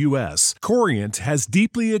advisors in the U.S., Corient has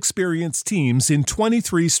deeply experienced teams in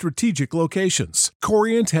 23 strategic locations.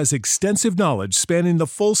 Corient has extensive knowledge spanning the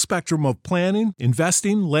full spectrum of planning,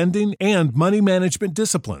 investing, lending, and money management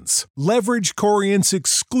disciplines. Leverage Corient's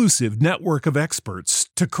exclusive network of experts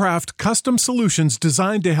to craft custom solutions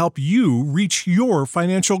designed to help you reach your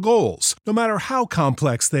financial goals, no matter how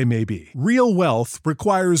complex they may be. Real wealth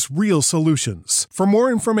requires real solutions. For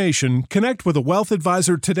more information, connect with a wealth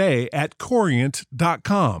advisor today at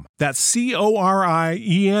Corient.com. That's Corient.com.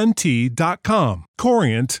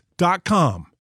 Corient.com.